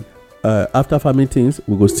 and then after Farming Things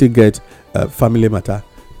we go still get Family Matter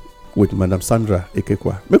with Madam Sandra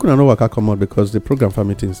Ikekwa. Make una know waka come out, because the program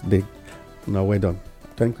Farming Things they now well done.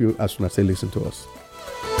 Thank you as soon as they listen to us.